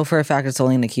 And I know for a fact it's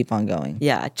only going to keep on going.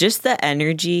 Yeah. Just the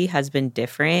energy has been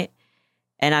different.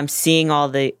 And I'm seeing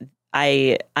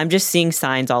I'm just seeing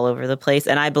signs all over the place.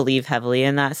 And I believe heavily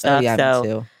in that stuff. Oh, yeah, so me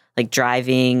too. Like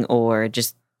driving or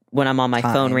just when I'm on my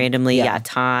phone randomly.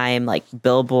 Time, like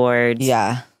billboards.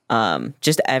 Yeah.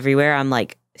 Just everywhere. I'm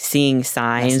like seeing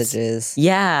signs. Messages.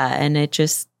 Yeah. And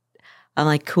I'm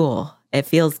like, cool. It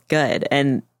feels good.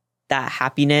 And that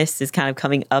happiness is kind of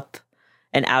coming up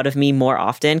and out of me more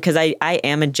often because I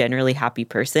am a generally happy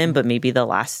person, but maybe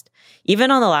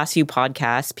even on the last few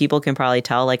podcasts, people can probably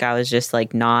tell like I was just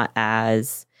like not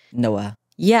as Noah.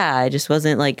 Yeah, I just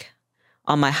wasn't like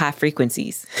on my high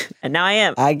frequencies. And now I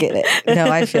am. I get it.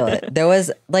 No, I feel it. There was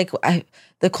like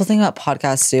the cool thing about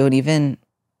podcasts too, and even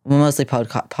mostly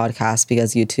podcasts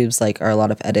because YouTube's like are a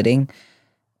lot of editing.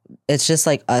 It's just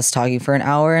like us talking for an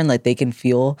hour and like they can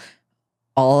feel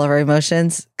all of our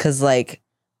emotions because like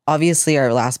obviously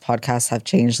our last podcasts have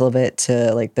changed a little bit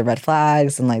to like the red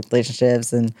flags and like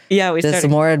relationships and just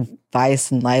more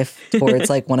advice in life towards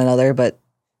like one another but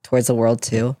towards the world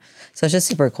too. So it's just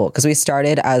super cool because we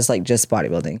started as like just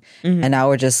bodybuilding and now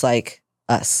we're just like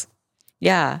us.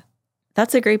 Yeah,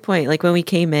 that's a great point. Like when we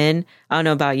came in, I don't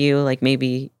know about you, like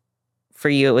maybe for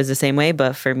you it was the same way,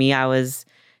 but for me I was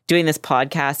doing this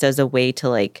podcast as a way to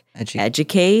like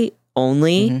educate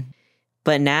only.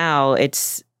 But now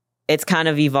it's kind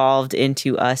of evolved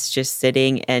into us just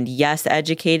sitting and yes,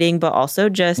 educating, but also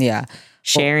just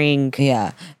sharing. Well,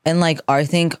 yeah. And like, I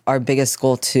think our biggest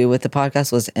goal too with the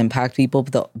podcast was to impact people.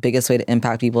 But the biggest way to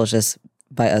impact people is just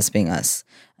by us being us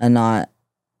and not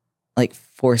like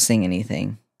forcing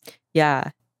anything.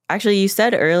 Yeah. Actually, you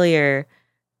said earlier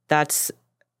that's,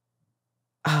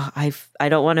 I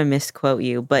don't want to misquote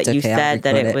you, but you said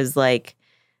that it was like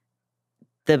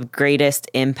the greatest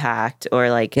impact or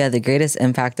like. Yeah, the greatest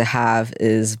impact to have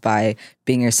is by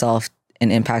being yourself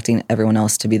and impacting everyone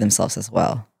else to be themselves as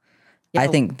well. Yeah. I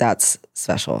think that's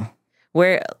special.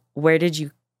 Where did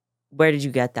you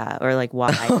get that? Or like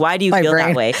why? Why do you feel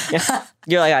that way?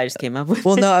 You're like, I just came up with it.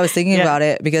 Well, no, I was thinking about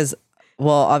it because,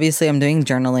 well, obviously I'm doing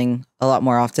journaling a lot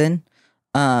more often.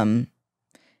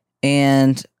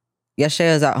 And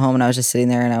yesterday I was at home and I was just sitting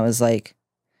there and I was like,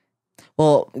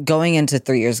 well, going into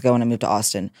 3 years ago when I moved to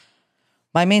Austin,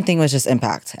 my main thing was just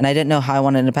impact. And I didn't know how I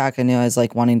wanted to impact. I knew I was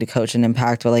like wanting to coach and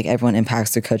impact, but like everyone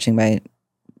impacts through coaching by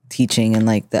teaching and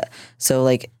like that. So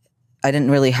like I didn't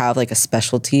really have like a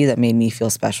specialty that made me feel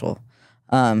special.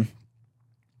 And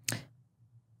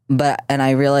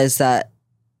I realized that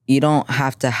you don't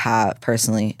have to have,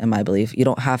 personally, in my belief, you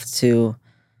don't have to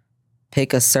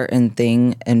pick a certain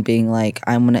thing and being like,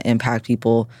 I'm going to impact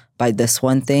people by this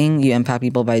one thing. You impact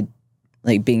people by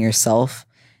like being yourself,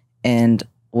 and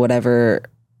whatever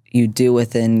you do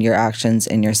within your actions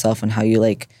and yourself and how you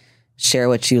like share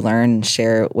what you learn,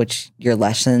 share your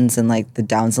lessons and like the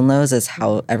downs and lows is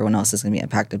how everyone else is going to be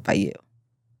impacted by you.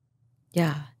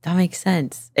 Yeah, that makes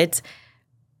sense.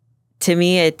 To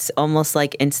me, it's almost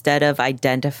like instead of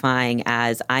identifying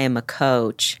as I am a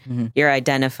coach, you're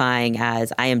identifying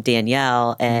as I am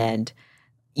Danielle, and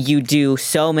you do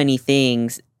so many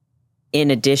things in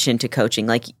addition to coaching.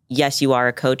 Like, yes, you are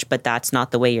a coach, but that's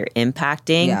not the way you're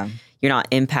impacting. Yeah. You're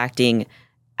not impacting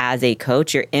as a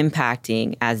coach. You're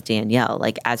impacting as Danielle,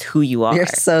 like as who you are. You're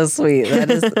so sweet.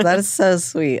 That is so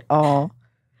sweet. Oh,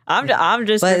 I'm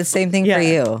just. But the same thing for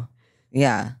you.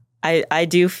 Yeah. I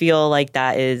do feel like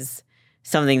that is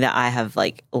something that I have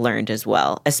like learned as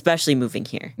well, especially moving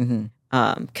here.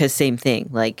 Because same thing,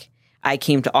 like I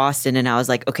came to Austin and I was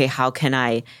like, okay, how can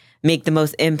I make the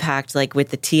most impact like with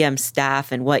the TM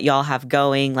staff and what y'all have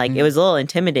going? Like it was a little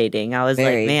intimidating. I was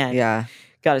like, man,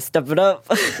 got to step it up.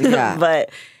 Yeah.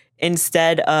 But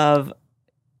instead of,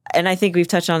 and I think we've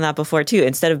touched on that before too,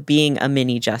 instead of being a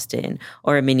mini Justin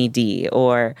or a mini D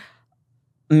or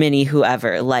mini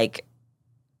whoever, like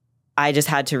I just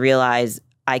had to realize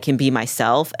I can be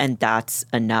myself and that's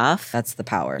enough. That's the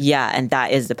power. Yeah. And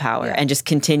that is the power. Yeah. And just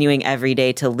continuing every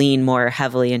day to lean more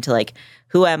heavily into like,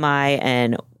 who am I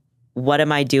and what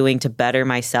am I doing to better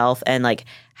myself? And like,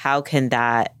 how can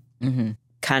that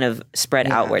kind of spread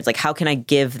outwards? Like, how can I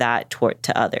give that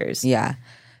to others? Yeah.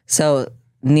 So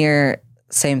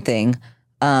same thing.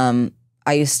 I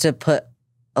used to put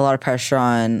a lot of pressure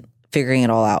on figuring it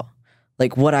all out.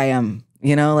 Like what I am.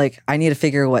 You know, like I need to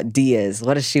figure what D is.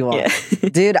 What does she want? Yeah.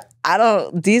 Dude,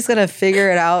 D's going to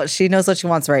figure it out. She knows what she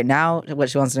wants right now,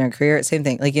 what she wants in her career. Same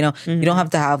thing. Like, you know, you don't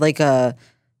have to have like an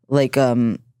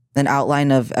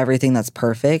outline of everything that's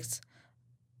perfect.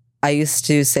 I used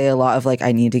to say a lot of like,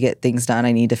 I need to get things done.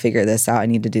 I need to figure this out. I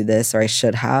need to do this, or I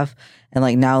should have. And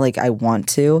like now, like I want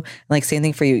to. And like same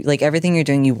thing for you. Like everything you're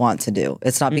doing, you want to do.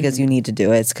 It's not because you need to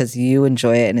do it. It's because you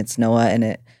enjoy it and it's Noah and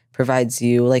it provides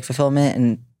you like fulfillment,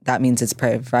 and that means it's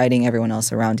providing everyone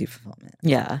else around you fulfillment.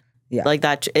 Yeah. Yeah. Like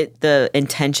that, the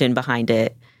intention behind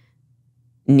it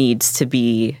needs to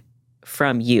be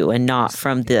from you and not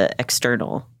from the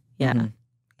external. Yeah.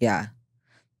 Yeah.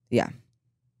 Yeah.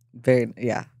 Very,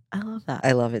 yeah. I love that.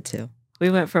 I love it too.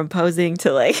 We went from posing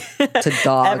to like to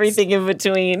dogs, everything in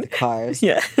between. Cars.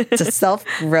 Yeah. To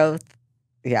self-growth.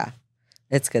 Yeah.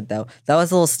 It's good though. That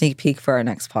was a little sneak peek for our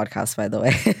next podcast, by the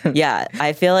way. Yeah.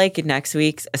 I feel like next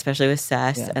week's, especially with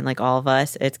Sess and like all of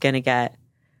us, it's just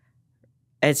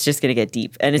going to get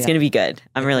deep and it's going to be good.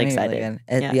 I'm really excited.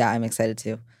 Yeah, I'm excited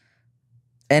too.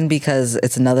 And because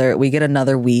we get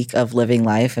another week of living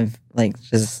life and like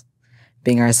just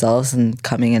being ourselves and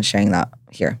coming and sharing that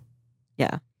here.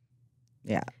 Yeah.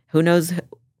 Yeah. Who knows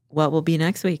what will be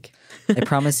next week? I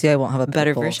promise you I won't have a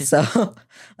better version. So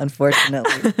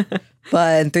unfortunately.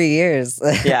 But in 3 years.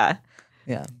 Yeah.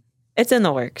 Yeah. It's in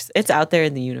the works. It's out there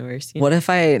in the universe. What if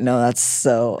that's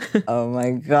so, oh my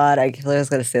God, I can't believe I was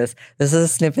going to say this. This is a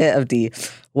snippet of D.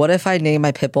 What if I name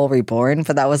my pit bull Reborn?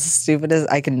 But that was the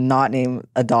stupidest. I cannot name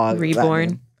a dog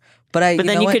Reborn. But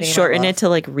then you could shorten it to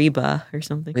like Reba or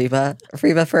something. Reba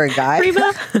for a guy?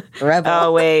 Reba? Rebel.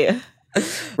 Oh, wait.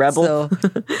 Rebel. So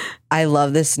I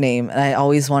love this name and I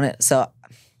always want it. So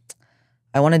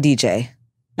I want to DJ.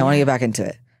 I want to get back into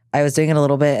it. I was doing it a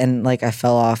little bit and like I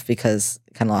fell off because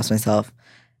I kind of lost myself.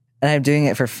 And I'm doing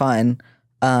it for fun.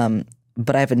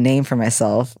 But I have a name for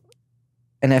myself.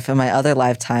 And if in my other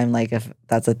lifetime, like if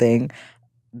that's a thing,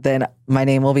 then my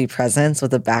name will be Presence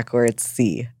with a backwards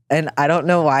C. And I don't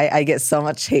know why I get so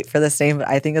much hate for this name, but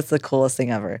I think it's the coolest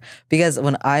thing ever. Because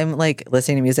when I'm like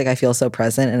listening to music, I feel so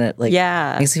present and it like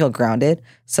makes me feel grounded.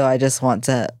 So I just want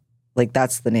to, like,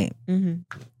 that's the name.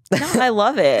 Mm-hmm. No, I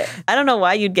love it. I don't know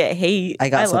why you'd get hate. I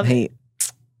got some hate.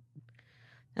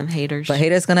 I'm haters. But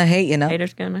haters gonna hate, you know?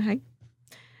 Haters gonna hate.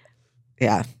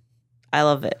 Yeah. I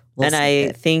love it. And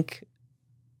I think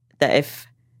that if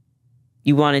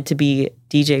you wanted to be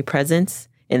DJ Presence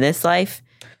in this life,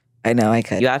 I know I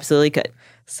could. You absolutely could.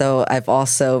 So I've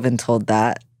also been told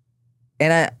that.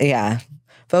 And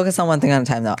focus on one thing at a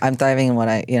time though. I'm thriving in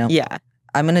what Yeah.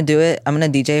 I'm going to do it. I'm going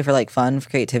to DJ for like fun, for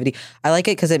creativity. I like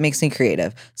it because it makes me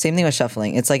creative. Same thing with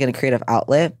shuffling. It's like a creative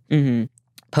outlet. Mm-hmm.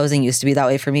 Posing used to be that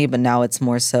way for me, but now it's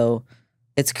more so,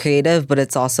 it's creative, but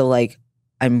it's also like,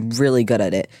 I'm really good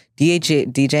at it.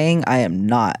 DJing, I am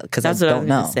not because I don't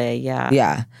know. Say, yeah.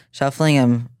 Yeah.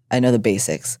 Shuffling, I know the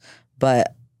basics.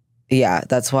 But yeah,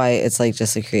 that's why it's like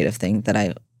just a creative thing that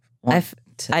I want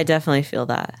I definitely feel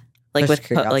that. Like with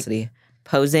curiosity.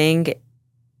 Posing,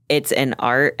 it's an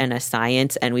art and a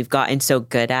science, and we've gotten so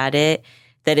good at it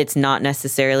that it's not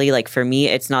necessarily, like for me,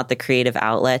 it's not the creative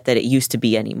outlet that it used to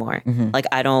be anymore. Mm-hmm. Like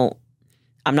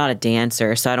I'm not a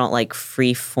dancer, so I don't like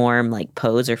free form like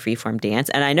pose or free form dance.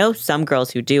 And I know some girls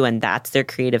who do, and that's their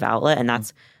creative outlet, and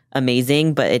that's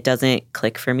amazing, but it doesn't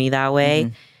click for me that way.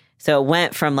 Mm-hmm. So it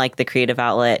went from like the creative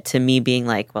outlet to me being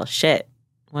like, well, shit,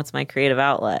 what's my creative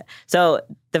outlet? So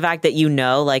the fact that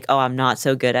like, oh, I'm not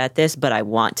so good at this, but I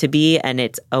want to be, and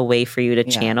it's a way for you to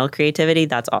channel creativity,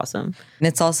 that's awesome. And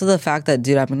it's also the fact that,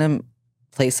 dude, I'm going to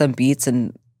play some beats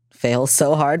and fail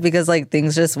so hard because like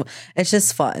it's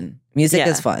just fun. Music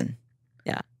is fun.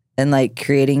 Yeah. And like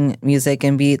creating music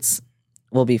and beats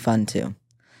will be fun too.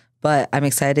 But I'm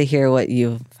excited to hear what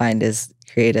you find is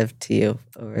creative to you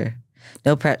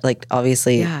like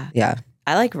obviously. Yeah.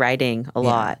 I like writing a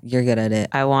lot. You're good at it.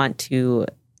 I want to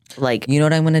like, you know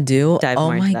what I'm going to do? Dive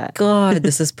oh more my into that. God,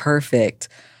 this is perfect.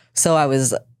 So I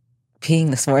was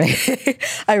peeing this morning.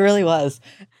 I really was.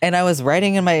 And I was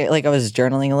writing I was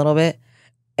journaling a little bit.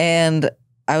 And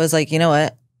I was like, you know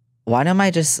what? Why don't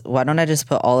I just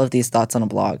put all of these thoughts on a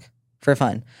blog for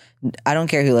fun? I don't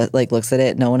care who looks at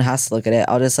it. No one has to look at it.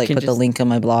 I'll just put the link in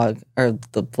my blog, or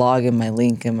the blog in my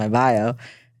link in my bio,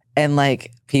 and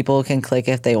like people can click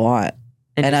if they want.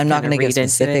 And I'm not going to give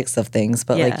specifics of things,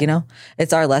 but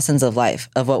it's our lessons of life,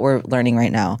 of what we're learning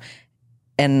right now.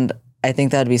 And I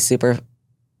think that would be super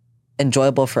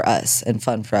enjoyable for us and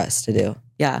fun for us to do.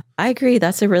 Yeah, I agree.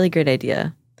 That's a really great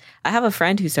idea. I have a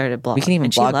friend who started a blog. We can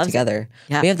even blog together.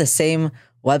 Yeah. We have the same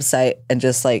website and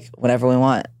just like whenever we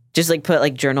want. Just like put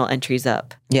like journal entries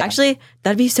up. Yeah. Actually,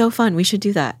 that'd be so fun. We should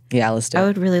do that. Yeah, let's do it. I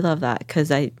would really love that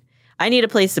because I need a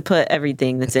place to put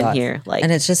everything that's in here. Like,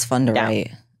 and it's just fun to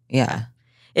write. Yeah.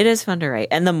 It is fun to write.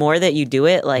 And the more that you do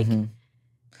it, like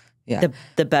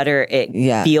the better it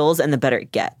feels and the better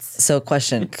it gets. So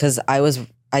question, because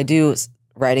I do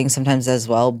writing sometimes as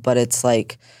well, but it's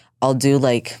like I'll do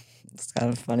like, it's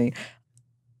kind of funny.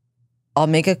 I'll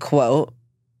make a quote.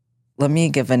 Let me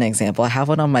give an example. I have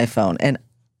one on my phone and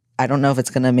I don't know if it's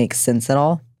going to make sense at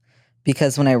all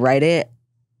because when I write it,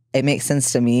 it makes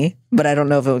sense to me, but I don't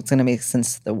know if it's going to make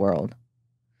sense to the world.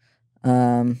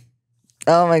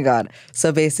 Oh my God.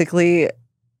 So basically,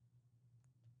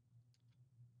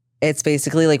 it's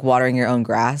basically like watering your own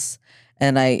grass.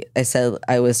 And I said,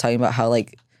 I was talking about how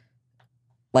like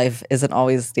life isn't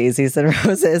always daisies and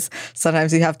roses.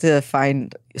 Sometimes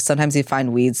you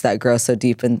find weeds that grow so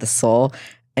deep in the soul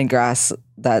and grass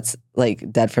that's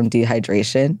like dead from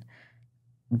dehydration.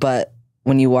 But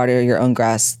when you water your own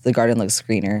grass, the garden looks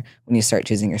greener when you start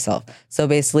choosing yourself. So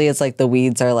basically it's like the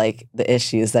weeds are like the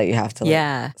issues that you have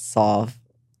to solve.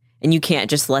 And you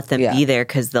can't just let them be there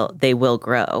because they will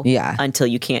grow until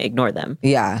you can't ignore them.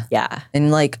 Yeah. Yeah. And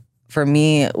like for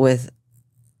me with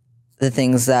the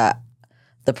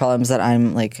problems that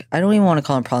I'm like, I don't even want to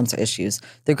call them problems or issues.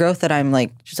 The growth that I'm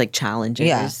like. Just like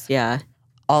challenges. Yeah.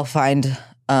 I'll find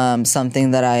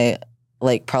something that I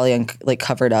like probably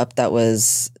covered up that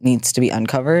needs to be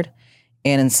uncovered.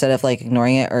 And instead of like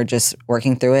ignoring it or just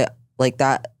working through it, like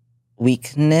that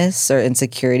weakness or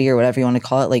insecurity or whatever you want to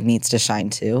call it, like needs to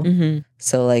shine too. Mm-hmm.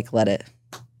 So like let it.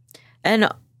 And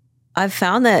I've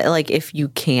found that like if you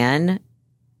can,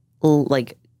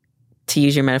 like to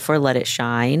use your metaphor, let it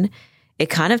shine,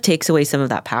 it kind of takes away some of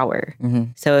that power.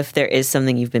 Mm-hmm. So if there is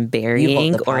something you've been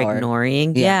burying or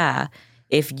ignoring,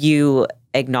 if you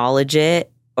acknowledge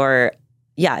it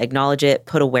acknowledge it,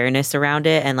 put awareness around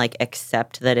it and like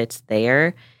accept that it's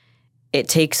there, it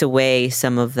takes away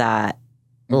some of that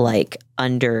like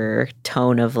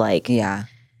undertone of like, yeah,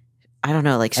 I don't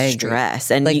know, like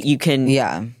stress. And like, you can,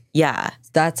 yeah.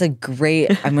 That's a great,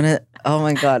 oh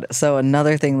my God. So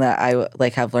another thing that I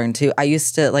like have learned too, I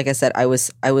used to, like I said, I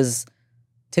was,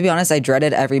 to be honest, I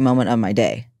dreaded every moment of my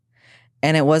day.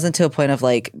 And it wasn't to a point of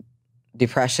like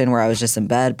depression where I was just in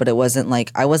bed, but it wasn't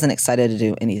like, I wasn't excited to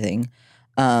do anything.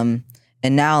 And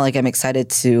now like I'm excited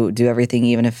to do everything,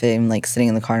 even if I'm like sitting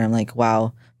in the car and I'm like,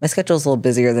 wow, my schedule's a little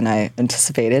busier than I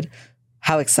anticipated.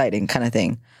 How exciting kind of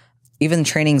thing. Even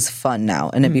training's fun now.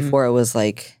 And then before it was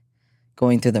like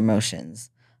going through the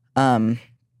motions. And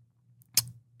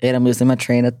I'm losing my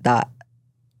train of thought.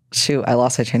 Shoot, I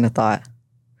lost my train of thought.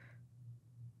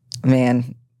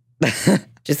 Man.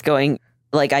 Just going,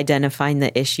 like identifying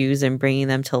the issues and bringing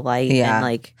them to light and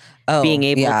like being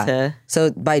able to. So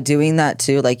by doing that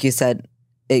too, like you said,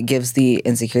 it gives the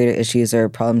insecurity issues or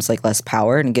problems like less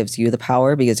power, and it gives you the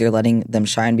power because you're letting them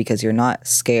shine because you're not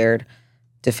scared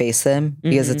to face them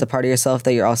because it's a part of yourself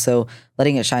that you're also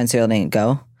letting it shine, so you're letting it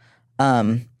go.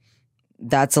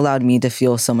 That's allowed me to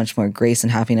feel so much more grace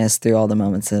and happiness through all the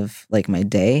moments of like my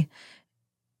day.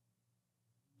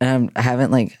 And I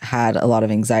haven't like had a lot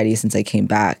of anxiety since I came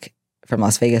back from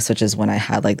Las Vegas, which is when I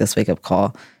had like this wake up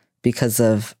call because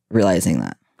of realizing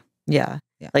that. Yeah.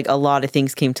 Like a lot of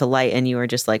things came to light and you were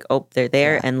just like, oh, they're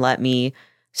there. And let me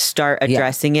start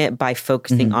addressing it by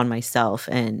focusing on myself.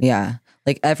 And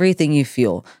like everything you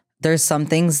feel. There's some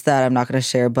things that I'm not going to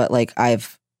share, but like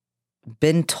I've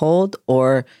been told,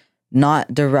 or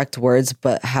not direct words,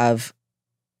 but have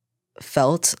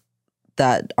felt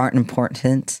that aren't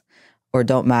important or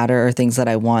don't matter, or things that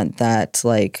I want that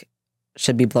like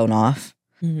should be blown off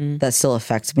that still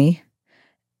affect me.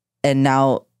 And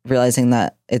now realizing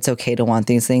that it's okay to want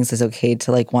these things, it's okay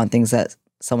to like want things that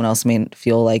someone else may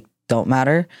feel like don't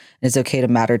matter. And it's okay to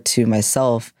matter to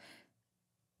myself.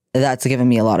 That's given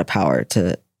me a lot of power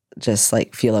to just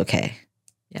like feel okay.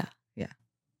 Yeah.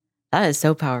 That is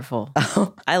so powerful.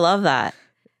 I love that.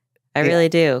 I really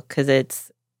do. 'Cause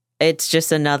it's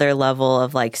just another level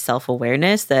of like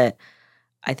self-awareness that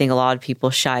I think a lot of people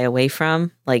shy away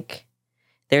from. Like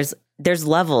there's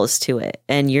levels to it,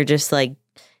 and you're just like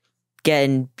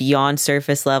getting beyond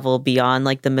surface level, beyond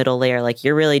like the middle layer. Like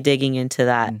you're really digging into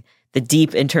that, the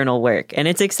deep internal work, and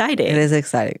it's exciting. It is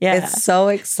exciting. Yeah. It's so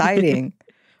exciting.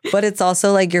 But it's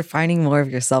also like you're finding more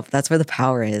of yourself. That's where the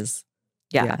power is.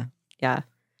 Yeah.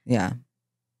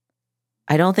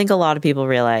 I don't think a lot of people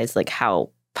realize like how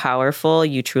powerful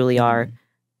you truly are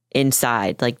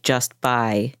inside, like just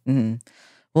by.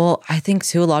 Well, I think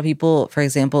too, a lot of people, for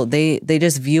example, they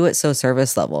just view it so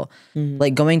surface level.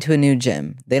 Like going to a new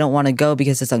gym, they don't want to go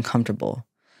because it's uncomfortable,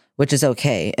 which is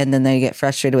okay. And then they get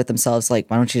frustrated with themselves, like,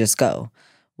 why don't you just go?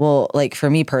 Well, like for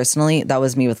me personally, that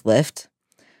was me with Lyft.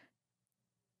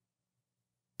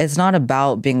 It's not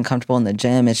about being comfortable in the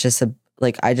gym. It's just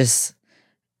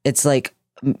it's like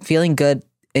feeling good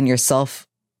in yourself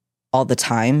all the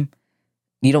time.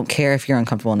 You don't care if you're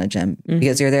uncomfortable in a gym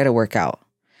because you're there to work out.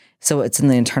 So it's in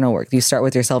the internal work. You start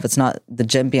with yourself. It's not the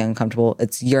gym being uncomfortable.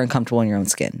 It's you're uncomfortable in your own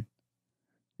skin.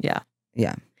 Yeah.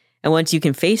 Yeah. And once you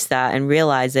can face that and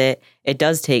realize it, it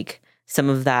does take some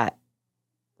of that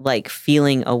like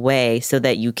feeling away so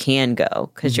that you can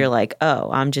go. Because you're like, oh,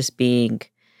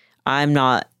 I'm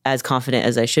not as confident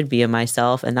as I should be in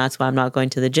myself. And that's why I'm not going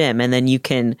to the gym. And then you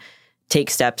can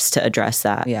take steps to address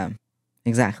that. Yeah,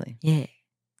 exactly. Yeah.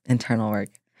 Internal work.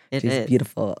 It is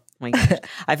beautiful. Oh my gosh.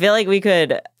 I feel like we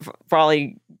could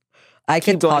probably I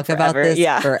could talk about this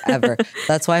forever.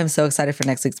 That's why I'm so excited for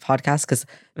next week's podcast because,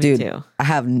 dude, I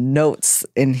have notes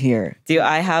in here. Dude,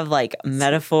 I have like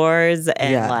metaphors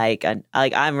and like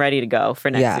I'm ready to go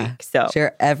for next week. So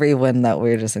share every win that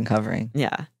we're just uncovering.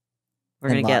 Yeah. We're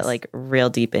going to get like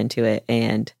real deep into it,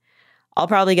 and I'll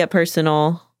probably get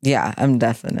personal. Yeah, I'm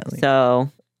definitely. So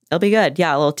it'll be good.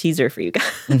 Yeah, a little teaser for you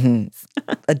guys.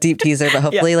 A deep teaser, but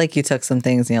hopefully like you took some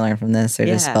things and you learned from this or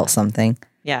just felt something.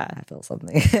 Yeah. I felt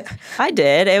something. I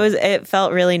did. It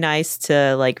felt really nice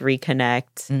to like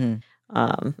reconnect.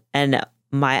 And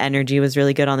my energy was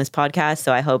really good on this podcast.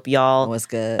 So I hope y'all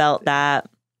felt that.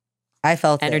 I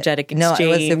felt energetic exchange. No, it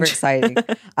was super exciting.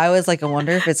 I was like, I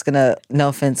wonder if it's gonna. No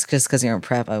offense, just because you're in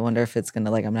prep. I wonder if it's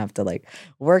gonna like I'm gonna have to like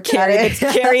work at it,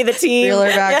 carry the team, reel her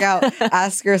back out,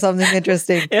 ask her something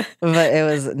interesting. But it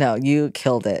was you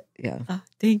killed it. Yeah. Oh,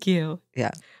 thank you. Yeah.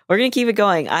 We're gonna keep it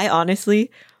going. I honestly,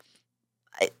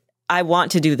 I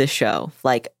want to do this show.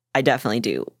 Like I definitely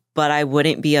do, but I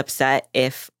wouldn't be upset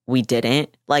if we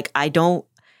didn't. Like I don't.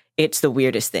 It's the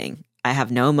weirdest thing. I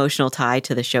have no emotional tie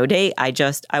to the show date.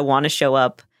 I want to show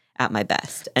up at my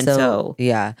best. And so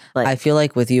yeah, like, I feel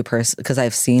like with you because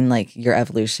I've seen like your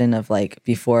evolution of like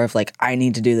before of like, I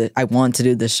need to do this, I want to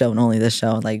do this show and only this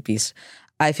show, and like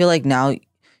I feel like now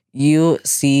you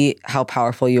see how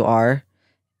powerful you are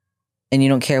and you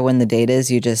don't care when the date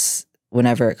is, you just,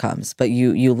 whenever it comes, but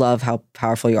you love how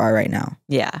powerful you are right now.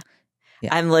 Yeah.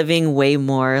 I'm living way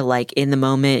more like in the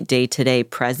moment, day to day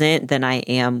present than I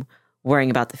am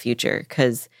worrying about the future,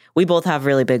 because we both have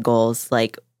really big goals.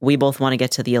 Like we both want to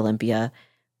get to the Olympia,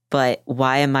 but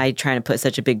why am I trying to put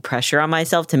such a big pressure on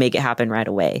myself to make it happen right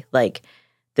away? Like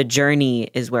the journey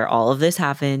is where all of this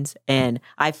happens. And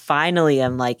I finally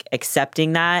am like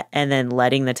accepting that and then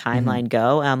letting the timeline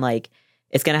go. And I'm like,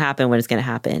 it's going to happen when it's going to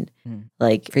happen.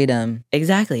 Like freedom.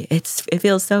 Exactly. It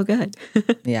feels so good.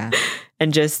 Yeah.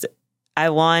 And just, I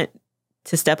want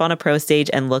to step on a pro stage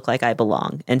and look like I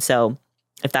belong. And so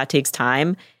if that takes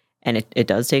time, and it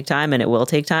does take time and it will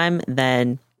take time,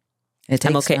 then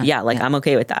I'm okay. Time. Yeah. Like I'm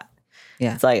okay with that.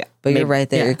 Yeah. It's like, but you're right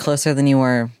there. Yeah. You're closer than you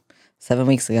were 7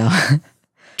 weeks ago.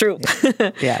 True.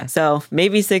 Yeah. So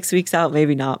maybe 6 weeks out,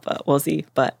 maybe not, but we'll see.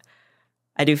 But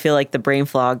I do feel like the brain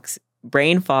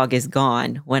fog is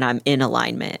gone when I'm in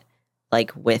alignment,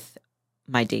 like with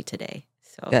my day to day.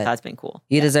 So that's been cool.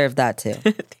 You deserve that too.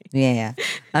 Yeah.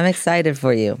 I'm excited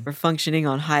for you. We're functioning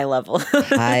on high level.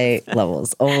 High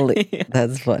levels. Only.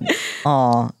 That's fun.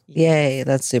 Aw. Yay.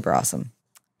 That's super awesome.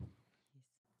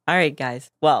 All right, guys.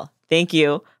 Well, thank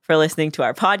you for listening to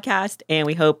our podcast. And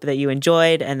we hope that you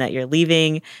enjoyed and that you're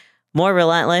leaving more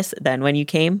relentless than when you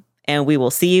came. And we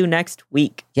will see you next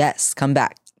week. Yes. Come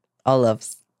back. All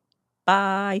loves.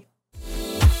 Bye.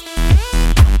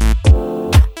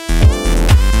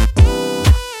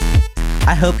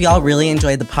 I hope y'all really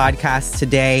enjoyed the podcast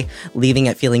today, leaving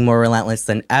it feeling more relentless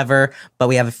than ever. But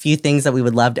we have a few things that we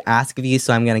would love to ask of you,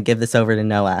 so I'm going to give this over to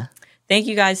Noah. Thank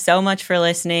you guys so much for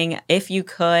listening. If you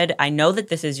could, I know that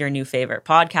this is your new favorite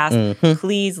podcast.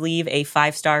 Please leave a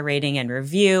 5-star rating and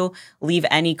review. Leave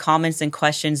any comments and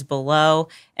questions below.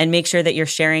 And make sure that you're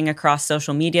sharing across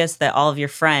social media so that all of your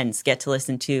friends get to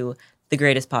listen to the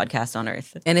greatest podcast on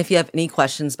earth. And if you have any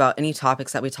questions about any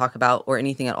topics that we talk about or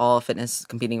anything at all, fitness,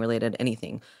 competing related,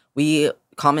 anything,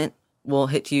 we'll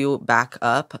hit you back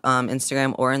up,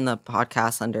 Instagram or in the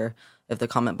podcast under, if the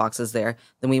comment box is there,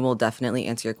 then we will definitely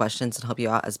answer your questions and help you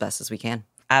out as best as we can.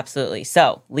 Absolutely.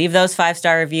 So leave those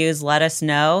 5-star reviews, let us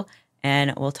know,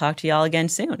 and we'll talk to y'all again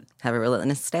soon. Have a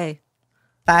relentless day.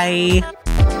 Bye.